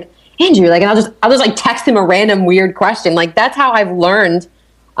 And I'll be like, Andrew, like, and I'll just like text him a random weird question. Like that's how I've learned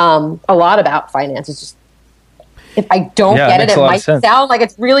a lot about finance. It's just, if I don't Yeah, get makes it, a it lot of might sense. sound like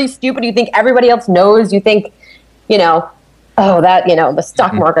it's really stupid. You think everybody else knows. You think, you know, oh, that, you know, the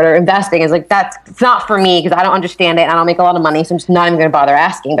stock market or investing is like, it's not for me because I don't understand it. I don't make a lot of money, so I'm just not even going to bother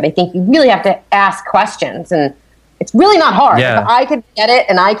asking. But I think you really have to ask questions, and it's really not hard. Yeah. If I could get it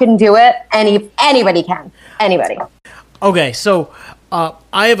and I can do it, anybody can. Anybody. Okay, so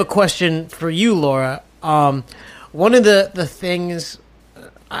I have a question for you, Laura. One of the things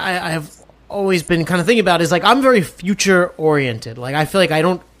I have always been kind of thinking about is like I'm very future oriented. Like I feel like I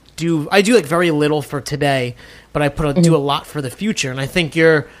do like very little for today, but I do a lot for the future. And I think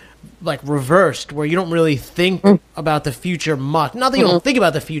you're like reversed, where you don't really think about the future much. Not that you don't think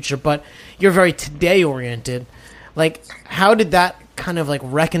about the future, but you're very today oriented. Like, how did that kind of like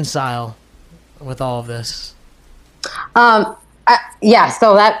reconcile with all of this? Yeah,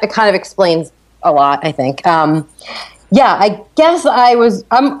 so that it kind of explains a lot, I think. Yeah, I guess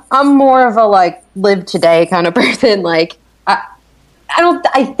I'm more of a like live today kind of person. Like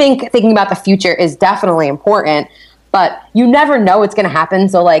I think thinking about the future is definitely important, but you never know what's going to happen.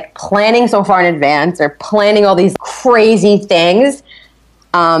 So like planning so far in advance or planning all these crazy things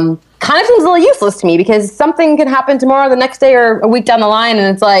kind of seems a little useless to me, because something can happen tomorrow, the next day, or a week down the line,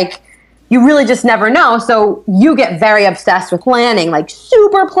 and it's like you really just never know. So you get very obsessed with planning, like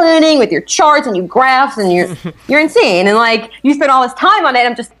super planning with your charts and your graphs, and you're insane. And like you spend all this time on it.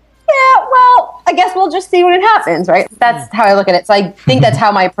 I'm just, yeah, well, I guess we'll just see when it happens, right? That's how I look at it. So I think that's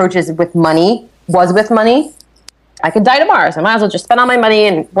how my approach is with money. I could die tomorrow, so I might as well just spend all my money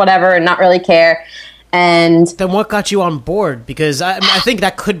and whatever and not really care. And then what got you on board? Because I think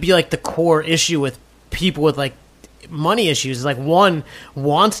that could be like the core issue with people with like money issues. Is like one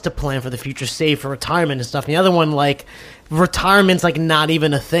wants to plan for the future, save for retirement and stuff, and the other one, like, retirement's like not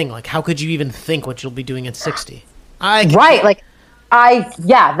even a thing. Like, how could you even think what you'll be doing at 60? Right, like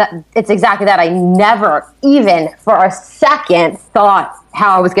it's exactly that. I never even for a second thought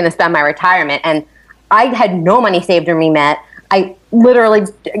how I was going to spend my retirement, and I had no money saved or me met. I literally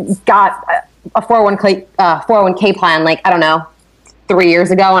got a 401k plan, like, I don't know, 3 years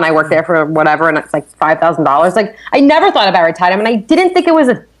ago, and I worked there for whatever, and it's like $5,000. Like, I never thought about retirement. I didn't think it was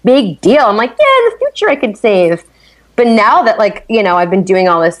a big deal. I'm like, yeah, in the future I could save. But now that, like, you know, I've been doing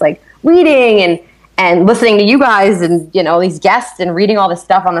all this like reading and listening to you guys and, you know, these guests and reading all this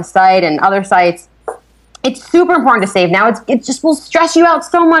stuff on the site and other sites, it's super important to save now. It just will stress you out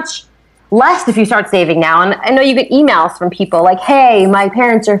so much less if you start saving now. And I know you get emails from people like, hey, my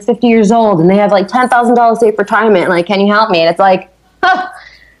parents are 50 years old and they have like $10,000 saved for retirement. Like, can you help me? And it's like, huh,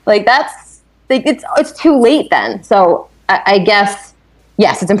 like that's, like, it's too late then. So I guess,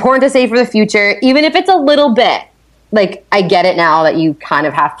 yes, it's important to save for the future, even if it's a little bit. Like, I get it now that you kind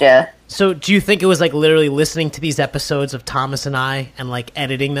of have to. So do you think it was like literally listening to these episodes of Thomas and I and like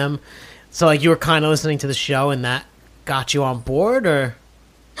editing them? So like you were kind of listening to the show and that got you on board, or?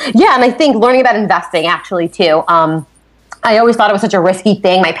 Yeah, and I think learning about investing actually too. I always thought it was such a risky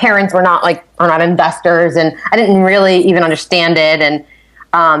thing. My parents are not investors, and I didn't really even understand it.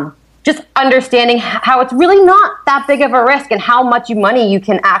 And just understanding how it's really not that big of a risk, and how much money you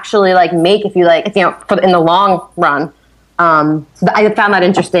can actually like make if you like, you know, in the long run. So I found that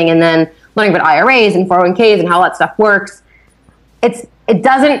interesting, and then learning about IRAs and 401ks and how that stuff works. It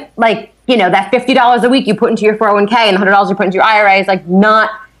doesn't, like, you know, that $50 a week you put into your 401k and $100 you put into your IRA is like not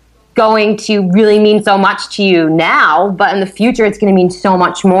going to really mean so much to you now, but in the future it's going to mean so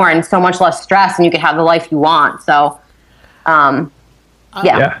much more and so much less stress, and you can have the life you want. So,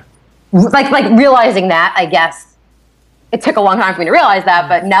 yeah. Like realizing that, I guess it took a long time for me to realize that,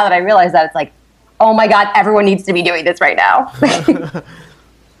 but now that I realize that, it's like, oh my God, everyone needs to be doing this right now.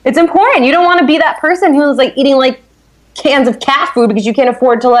 It's important. You don't want to be that person who's like eating like cans of cat food because you can't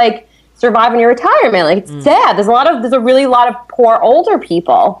afford to like survive in your retirement. Like, it's sad. There's a really lot of poor older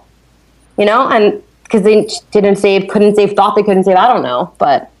people, you know, and because they couldn't save, thought they couldn't save. I don't know,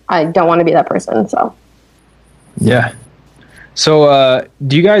 but I don't want to be that person. So, yeah. So,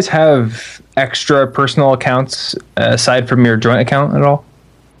 do you guys have extra personal accounts aside from your joint account at all?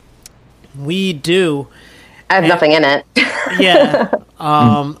 We do. I have nothing in it. Yeah.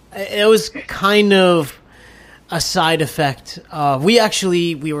 It was kind of a side effect.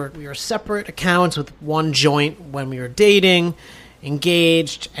 We were separate accounts with one joint when we were dating,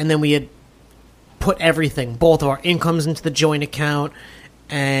 engaged, and then we had put everything, both of our incomes, into the joint account,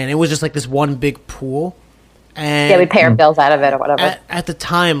 and it was just like this one big pool. And yeah, we pay our bills out of it or whatever. At the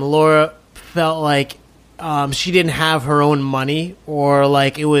time, Laura felt like she didn't have her own money, or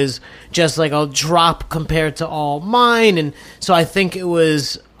like it was just like a drop compared to all mine. And so I think it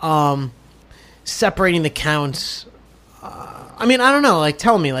was separating the accounts I mean, I don't know. Like,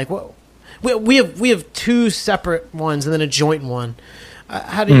 tell me, like, what we have two separate ones and then a joint one.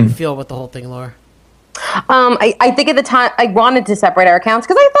 How do you feel about the whole thing, Laura? I think at the time I wanted to separate our accounts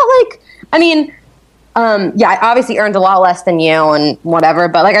because I felt like, I mean, I obviously earned a lot less than you and whatever,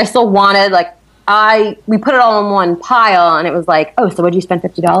 but like I still wanted we put it all in one pile and it was like, oh, so what'd you spend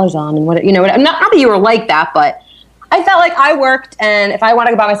 $50 on and what, not that you were like that, but I felt like I worked and if I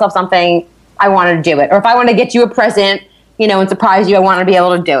wanted to buy myself something, I wanted to do it. Or if I wanted to get you a present, and surprise you, I wanted to be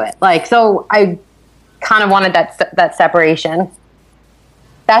able to do it. Like, so I kind of wanted that separation.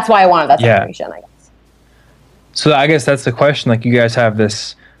 That's why I wanted that separation, I guess. So I guess that's the question. Like, you guys have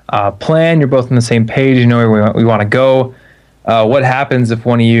this plan. You're both on the same page. You know where we want to go. What happens if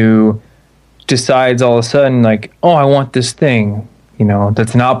one of you decides all of a sudden, like, oh, I want this thing,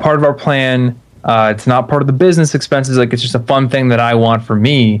 that's not part of our plan. It's not part of the business expenses. Like, it's just a fun thing that I want for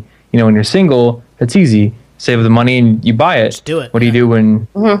me. When you're single, it's easy. Save the money and you buy it. Just do it. What do you do when?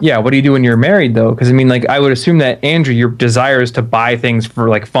 Yeah, what do you do when you're married though? Because I mean, like, I would assume that Andrew, your desires to buy things for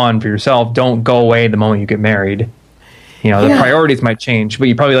like fun for yourself don't go away the moment you get married. The priorities might change, but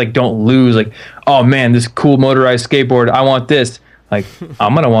you probably like don't lose. Like, oh man, this cool motorized skateboard, I want this. Like,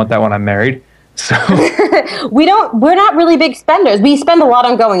 I'm gonna want that when I'm married. So we're not really big spenders. We spend a lot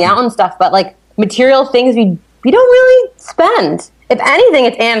on going out and stuff, but like material things, we don't really spend. If anything,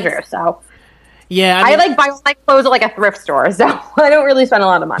 it's Andrew. So. Yeah, I like buy all my clothes at like a thrift store, so I don't really spend a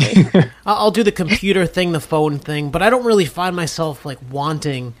lot of money. I'll do the computer thing, the phone thing, but I don't really find myself like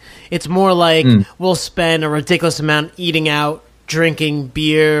wanting. It's more like we'll spend a ridiculous amount eating out, drinking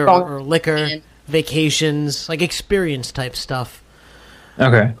beer or liquor, vacations, like experience type stuff.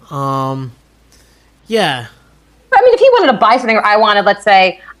 Okay. Yeah. I mean, if he wanted to buy something, or let's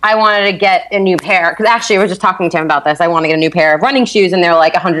say I wanted to get a new pair, because actually I was just talking to him about this. I want to get a new pair of running shoes, and they're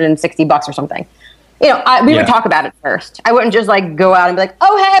like $160 or something. We would talk about it first. I wouldn't just like go out and be like,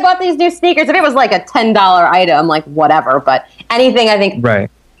 oh, hey, I bought these new sneakers. If it was like a $10 item, like whatever. But anything I think,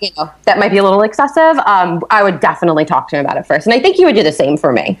 that might be a little excessive, I would definitely talk to him about it first. And I think he would do the same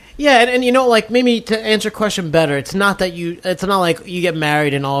for me. Yeah. And like maybe to answer your question better, it's not like you get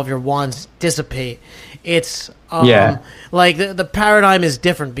married and all of your wants dissipate. It's like the paradigm is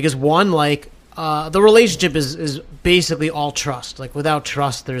different because one, like the relationship is basically all trust. Like without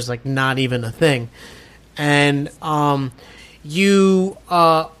trust, there's like not even a thing. And you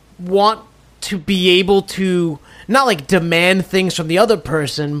want to be able to not like demand things from the other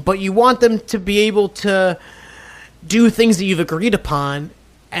person, but you want them to be able to do things that you've agreed upon.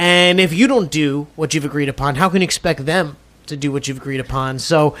 And if you don't do what you've agreed upon, how can you expect them to do what you've agreed upon?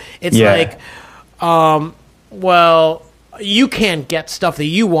 So it's like, well, you can't get stuff that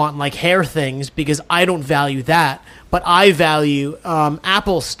you want, like hair things, because I don't value that, but I value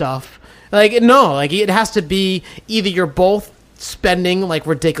Apple stuff. Like, no, like it has to be either you're both spending like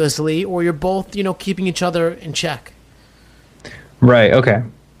ridiculously or you're both, keeping each other in check. Right. Okay.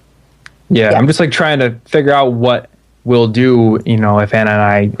 Yeah. I'm just like trying to figure out what we'll do, if Anna and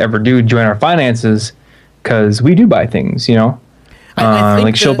I ever do join our finances, because we do buy things, I think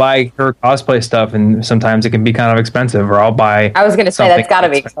like she'll buy her cosplay stuff, and sometimes it can be kind of expensive. Or I'll buy. I was going to say that's got to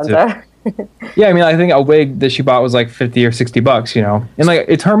be expensive. Yeah, I mean, I think a wig that she bought was like $50 or $60, and like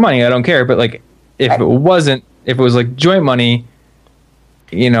it's her money. I don't care, but like if it was like joint money,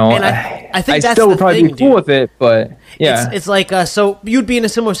 and I think I still would probably be cool with it. But yeah, it's like so you'd be in a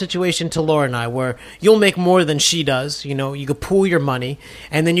similar situation to Laura and I, where you'll make more than she does. You could pool your money,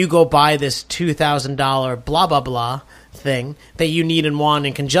 and then you go buy this $2,000 blah blah blah thing that you need and want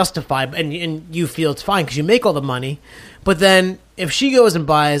and can justify, and you feel it's fine because you make all the money. But then if she goes and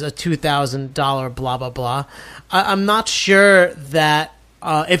buys a $2,000 blah blah blah, I'm not sure that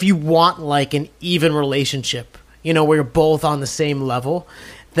if you want like an even relationship, where you're both on the same level,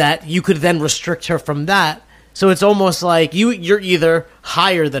 that you could then restrict her from that. So it's almost like you're either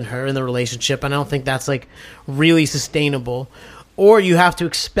higher than her in the relationship, and I don't think that's like really sustainable, or you have to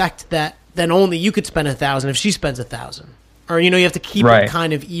expect that then only you could spend $1,000 if she spends $1,000, or you have to keep it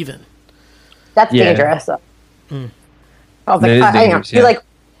kind of even. That's dangerous. I was like,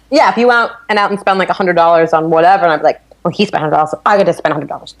 if you went out and spend like $100 on whatever, and I'd be like, well, he spent $100, so I got to spend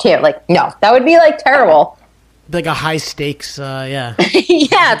 $100 too. Like, no, that would be like terrible. Like a high stakes, yeah.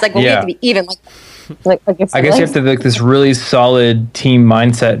 Yeah, it's like we have to be even. Like I guess you have to have like this really solid team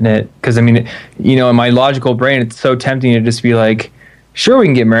mindset in it, because I mean, in my logical brain, it's so tempting to just be like, sure, we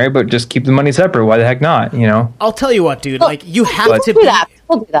can get married, but just keep the money separate. Why the heck not? I'll tell you what, dude. Like, you have to do that.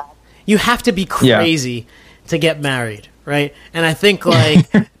 We'll do that. You have to be crazy to get married, right? And I think like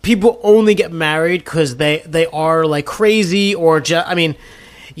people only get married because they are like crazy, or I mean,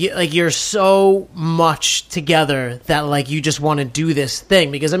 you're so much together that like you just want to do this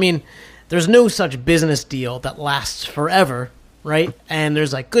thing, because I mean, there's no such business deal that lasts forever, right? And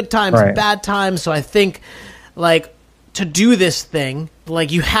there's like good times and bad times. So I think like to do this thing,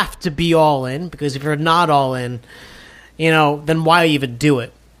 like you have to be all in, because if you're not all in, you know, then why even do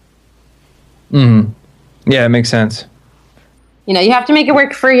it? Yeah, it makes sense. You know, you have to make it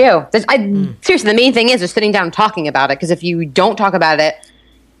work for you. Seriously, the main thing is just sitting down and talking about it, because if you don't talk about it,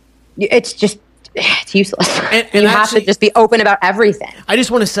 it's useless. And you have to just be open about everything. I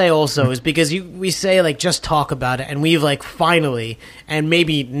just want to say also is because we say like just talk about it, and we've like finally, and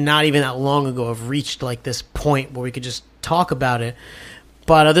maybe not even that long ago, have reached like this point where we could just talk about it.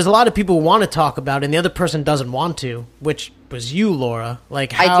 But there's a lot of people who want to talk about it, and the other person doesn't want to, which was you, Laura.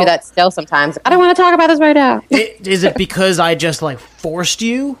 Like, I do that still sometimes. I don't want to talk about this right now. Is it because I just like forced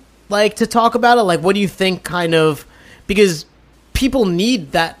you like to talk about it? Like, what do you think? Kind of because people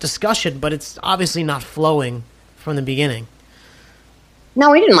need that discussion, but it's obviously not flowing from the beginning. No,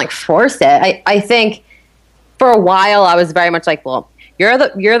 we didn't like force it. I think for a while I was very much like, well, you're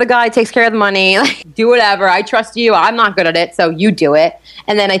the guy who takes care of the money. Like, do whatever. I trust you. I'm not good at it, so you do it.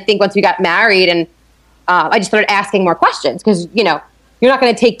 And then I think once we got married, and I just started asking more questions, because you know you're not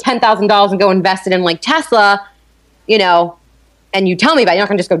going to take $10,000 and go invest it in like Tesla, you know, and you tell me about it. You're not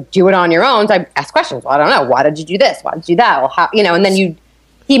going to just go do it on your own. So I ask questions. Well, I don't know. Why did you do this? Why did you do that? Well, how, you know, and then you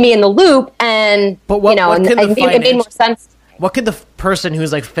keep me in the loop, and you know, and I think it made more sense. What could the person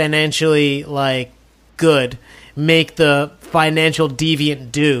who's like financially like good make the financial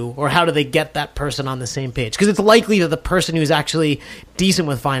deviant do, or how do they get that person on the same page? Because it's likely that the person who's actually decent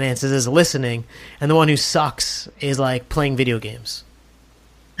with finances is listening, and the one who sucks is like playing video games.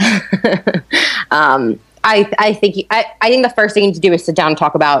 I think the first thing you need to do is sit down and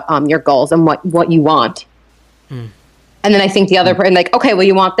talk about your goals and what you want. And then I think the other person, like, okay, well,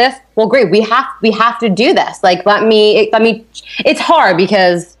 you want this? Well, great. We have to do this. Like, let me. It's hard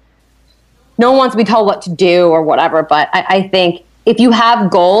because no one wants to be told what to do or whatever. But I think if you have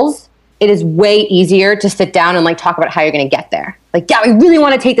goals, it is way easier to sit down and like talk about how you're going to get there. Like, yeah, we really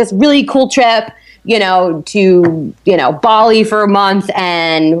want to take this really cool trip, you know, to, you know, Bali for a month,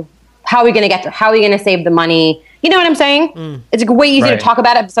 and how are we going to get there? How are we going to save the money? You know what I'm saying? It's way easier to talk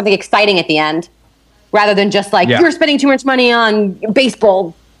about it, something exciting at the end, rather than just like, you're spending too much money on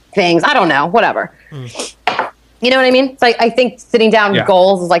baseball things. I don't know, whatever. You know what I mean? So I think sitting down with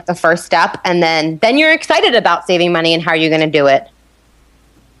goals is like the first step, and then you're excited about saving money and how you're going to do it.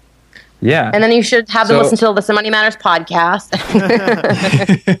 Yeah. And then you should have them listen to the Some Money Matters podcast.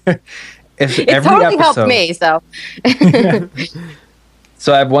 It totally helped me, so.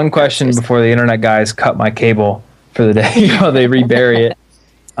 So I have one question before the internet guys cut my cable for the day while they rebury it.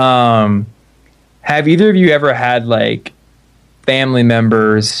 Have either of you ever had like family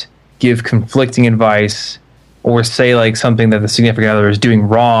members give conflicting advice, or say like something that the significant other is doing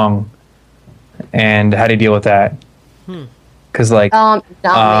wrong, and how do you deal with that? Because like not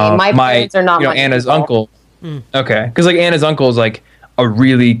me. My parents are not, you know, Anna's uncle. Okay, because like Anna's uncle is like a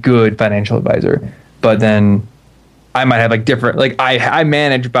really good financial advisor, but then I might have like different, like I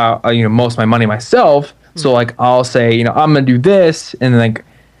manage about you know, most of my money myself. So like I'll say, you know, I'm gonna do this, and then like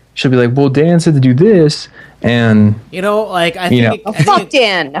she'll be like, well, Dan said to do this, and you know, like I think, fuck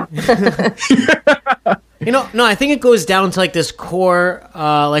Dan. You know, no, I think it goes down to like this core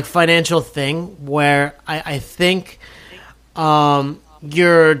like financial thing where I think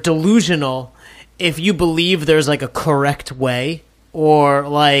you're delusional if you believe there's like a correct way, or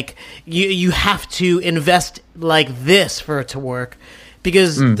like you have to invest like this for it to work,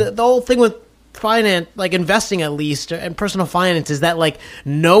 because the whole thing with finance, like investing at least, and personal finance, is that like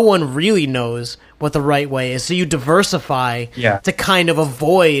no one really knows what the right way is, so you diversify to kind of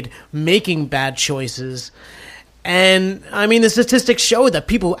avoid making bad choices. And I mean, the statistics show that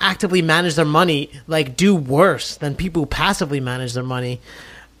people who actively manage their money like do worse than people who passively manage their money.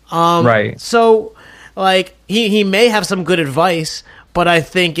 So like he may have some good advice, but I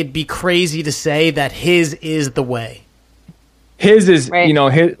think it'd be crazy to say that his is the way. His is, you know,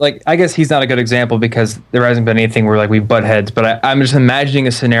 like, I guess he's not a good example because there hasn't been anything where like we butt heads, but I'm just imagining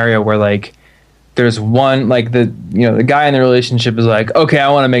a scenario where like there's one, like the guy in the relationship is like, okay, I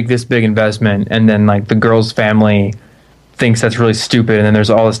want to make this big investment, and then like the girl's family thinks that's really stupid, and then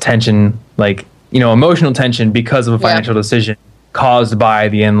there's all this tension, like, you know, emotional tension because of a financial decision caused by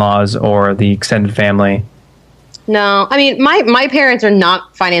the in-laws or the extended family. No, I mean, my parents are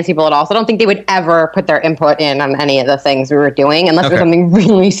not finance people at all, so I don't think they would ever put their input in on any of the things we were doing unless it was something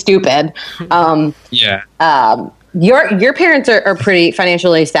really stupid. Your parents are pretty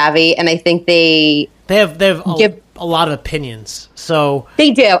financially savvy, and I think they have give a lot of opinions. So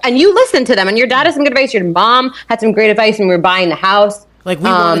they do, and you listen to them. And your dad has some good advice. Your mom had some great advice when we were buying the house. Like, we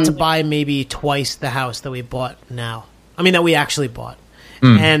wanted to buy maybe twice the house that we bought now. I mean, that we actually bought.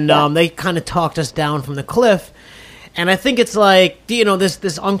 And they kind of talked us down from the cliff. And I think it's like, you know,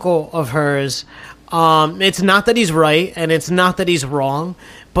 this uncle of hers, it's not that he's right and it's not that he's wrong,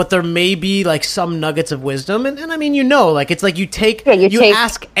 but there may be like some nuggets of wisdom. And I mean, you know, like it's like you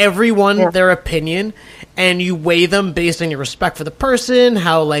ask everyone their opinion and you weigh them based on your respect for the person,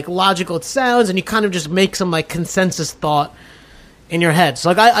 how like logical it sounds, and you kind of just make some like consensus thought in your head. So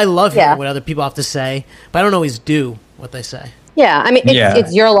like I love hearing what other people have to say, but I don't always do what they say. Yeah, I mean,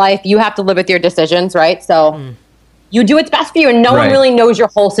 it's your life. You have to live with your decisions, right? So you do what's best for you, and no one really knows your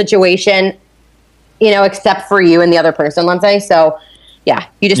whole situation, you know, except for you and the other person, let's say. So, yeah,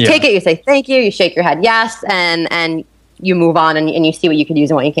 you just take it, you say thank you, you shake your head yes, and you move on, and you see what you can use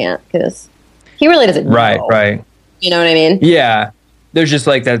and what you can't, because he really doesn't know. Right. You know what I mean? Yeah. There's just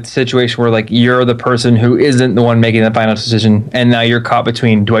like that situation where like you're the person who isn't the one making the final decision, and now you're caught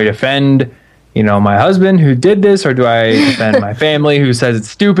between, do I defend, you know, my husband who did this, or do I defend my family who says it's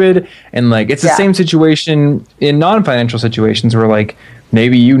stupid? And like it's the same situation in non-financial situations where like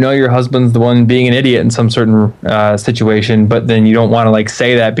maybe you know your husband's the one being an idiot in some certain situation, but then you don't want to like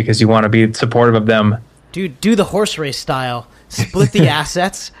say that because you want to be supportive of them. Dude, do the horse race style. Split the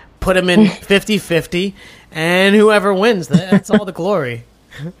assets, put them in 50-50, and whoever wins, that's all the glory.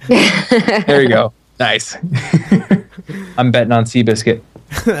 There you go. Nice. I'm betting on Seabiscuit.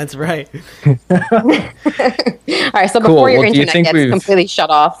 That's right. All right, so before your internet gets completely shut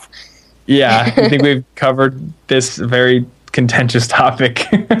off. Yeah, I think we've covered this very contentious topic,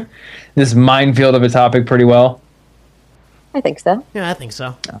 this minefield of a topic pretty well. I think so. Yeah, I think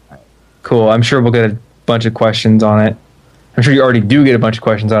so. Cool. I'm sure we'll get a bunch of questions on it. I'm sure you already do get a bunch of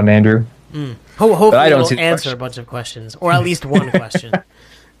questions on it, Andrew. Hopefully it'll answer a bunch of questions, or at least one question.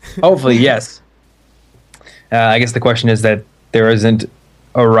 Hopefully, yes. I guess the question is that there isn't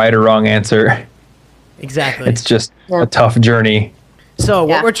a right or wrong answer. Exactly. It's just a tough journey. So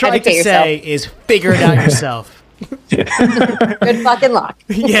what we're trying to say is figure it out yourself. Good fucking luck.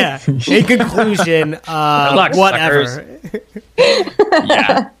 Yeah. In conclusion, luck, whatever.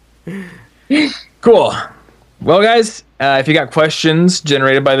 Yeah. Cool. Well, guys, if you got questions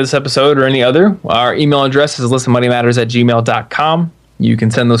generated by this episode or any other, our email address is listenmoneymatters@gmail.com. You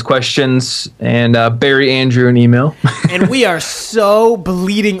can send those questions and bury Andrew an email. And we are so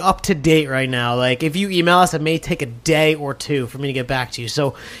bleeding up to date right now. Like, if you email us, it may take a day or two for me to get back to you.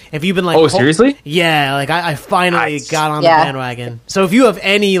 So, if you've been like... Oh, seriously? Yeah, like, I finally got on the bandwagon. So, if you have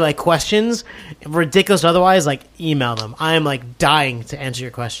any, like, questions, ridiculous otherwise, like, email them. I am, like, dying to answer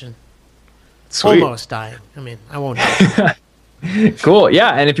your question. Sweet. Almost dying. I mean, I won't. Cool.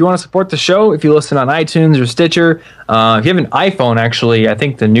 Yeah. And if you want to support the show, if you listen on iTunes or Stitcher, if you have an iPhone, actually, I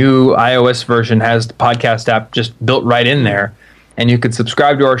think the new iOS version has the podcast app just built right in there. And you could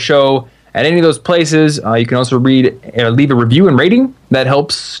subscribe to our show at any of those places. You can also leave a review and rating. That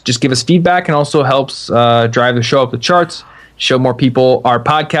helps just give us feedback and also helps drive the show up the charts, show more people our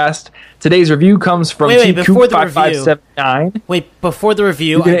podcast. Today's review comes from T-Coop5579. Wait, before the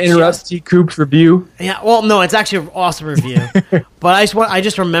review... You're going to interrupt T-Coop's review? Yeah, well, no, it's actually an awesome review. But I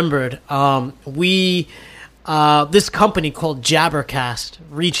just remembered, this company called Jabbercast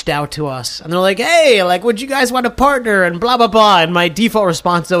reached out to us. And they're like, hey, like, would you guys want to partner? And blah, blah, blah. And my default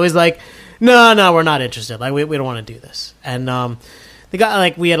response is always like, no, we're not interested. Like, we don't want to do this. And the guy,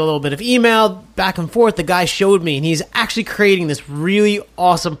 like, we had a little bit of email back and forth. The guy showed me, and he's actually creating this really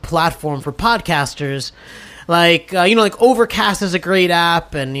awesome platform for podcasters. Like, like Overcast is a great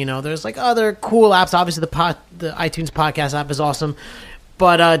app, and, there's, like, other cool apps. Obviously, the iTunes podcast app is awesome.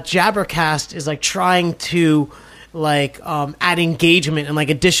 But Jabbercast is, like, trying to, like, add engagement and, like,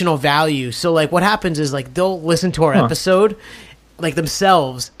 additional value. So, like, what happens is, like, they'll listen to our episode, like,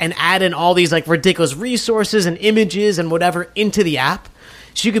 themselves, and add in all these, like, ridiculous resources and images and whatever into the app.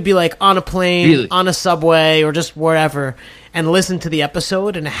 So you could be, like, on a plane, on a subway, or just wherever, and listen to the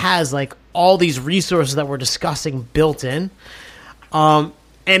episode, and it has, like, all these resources that we're discussing built in. And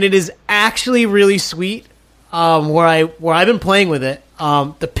it is actually really sweet. Where I've been playing with it,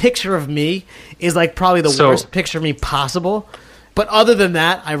 the picture of me is, like, probably the worst picture of me possible. But other than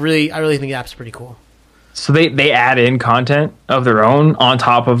that, I really think the app's pretty cool. So they add in content of their own on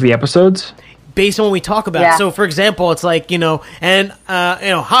top of the episodes? Based on what we talk about. Yeah. So, for example, it's like,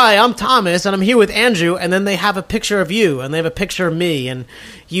 hi, I'm Thomas, and I'm here with Andrew, and then they have a picture of you, and they have a picture of me, and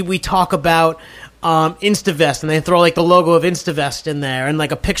we talk about Instavest, and they throw, like, the logo of Instavest in there, and,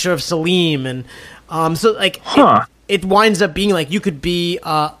 like, a picture of Salim, and so, like, it winds up being like you could be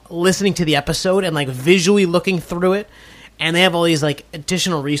listening to the episode and like visually looking through it, and they have all these like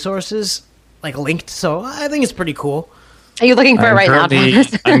additional resources like linked. So I think it's pretty cool. Are you looking for it right now,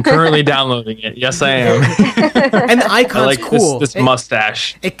 Thomas? I'm currently downloading it. Yes, I am. And the icon's I like cool. this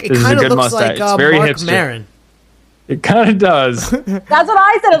mustache. It This is a kind of good looks mustache. like It's very Mark hipster. Maron. It kind of does. That's what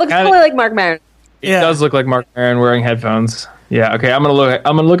I said. It looks Kinda- totally like Mark Maron. It does look like Mark Maron wearing headphones. Yeah. Okay. I'm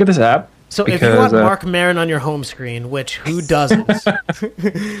gonna look at this app. So if you want Mark Maron on your home screen, which who doesn't? All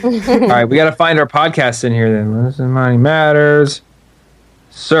right, we got to find our podcast in here then. Listen, Money Matters.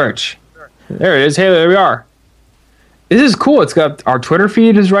 Search. There it is. Hey, there we are. This is cool. It's got our Twitter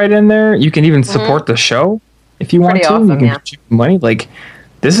feed is right in there. You can even support the show if you want Pretty to. awesome, you can yeah. contribute money. Like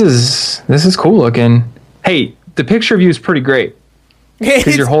this is cool looking. Hey, the picture of you is pretty great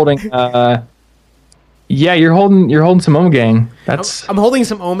because you're holding. You're holding some Omegang. That's I'm holding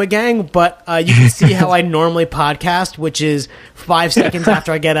some Omegang, but you can see how I normally podcast, which is 5 seconds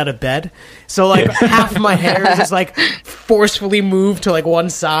after I get out of bed. So like half my hair is just like forcefully moved to like one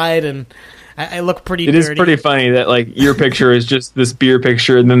side, and I look pretty It dirty. is pretty funny that like your picture is just this beer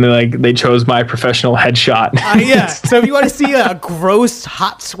picture, and then they chose my professional headshot. Yeah. So if you want to see a gross,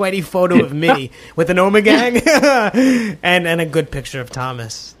 hot, sweaty photo of me with an Omegang and a good picture of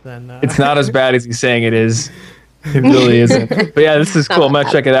Thomas, then It's not as bad as he's saying it is. It really isn't. But yeah, this is cool. I'm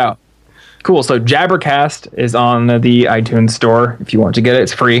gonna check it out. Cool. So Jabbercast is on the iTunes store. If you want to get it,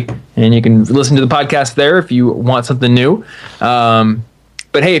 it's free, and you can listen to the podcast there if you want something new.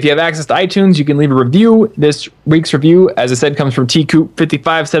 But hey, if you have access to iTunes, you can leave a review. This week's review, as I said, comes from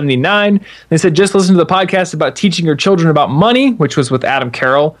tcoop5579. They said, just listen to the podcast about teaching your children about money, which was with Adam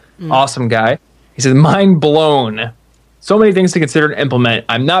Carroll. Awesome guy. He said, mind blown. So many things to consider and implement.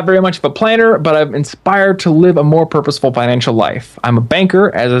 I'm not very much of a planner, but I'm inspired to live a more purposeful financial life. I'm a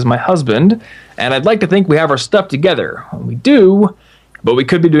banker, as is my husband, and I'd like to think we have our stuff together. We do, but we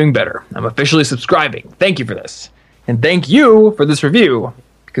could be doing better. I'm officially subscribing. Thank you for this. And thank you for this review,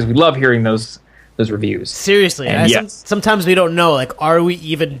 because we love hearing those reviews. seriously, And yes. sometimes we don't know. Like, are we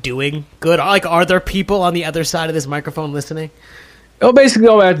even doing good? Like, are there people on the other side of this microphone listening? Well, basically,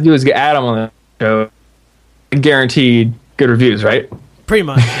 all we have to do is get Adam on the show. Guaranteed good reviews, right? Pretty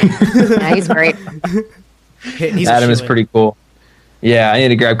much. Yeah, he's great. He's a Adam is shoo-in. pretty cool. Yeah, I need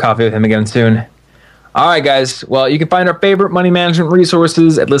to grab coffee with him again soon. All right, guys. Well, you can find our favorite money management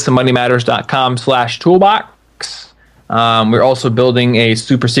resources at listenmoneymatters.com/toolbox. We're also building a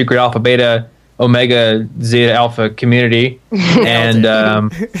super secret alpha, beta, omega, zeta, alpha community. And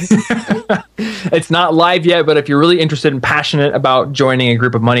it's not live yet, but if you're really interested and passionate about joining a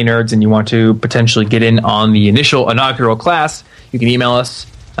group of money nerds and you want to potentially get in on the initial inaugural class, you can email us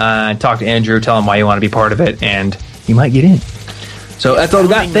and talk to Andrew, tell him why you want to be part of it, and you might get in. So that's all we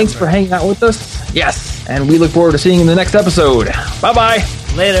got. Thanks for hanging out with us. Yes, and we look forward to seeing you in the next episode. Bye-bye.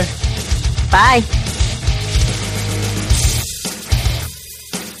 Later. Bye.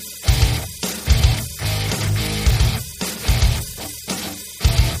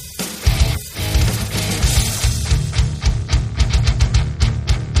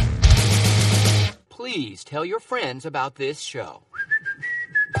 Please tell your friends about this show.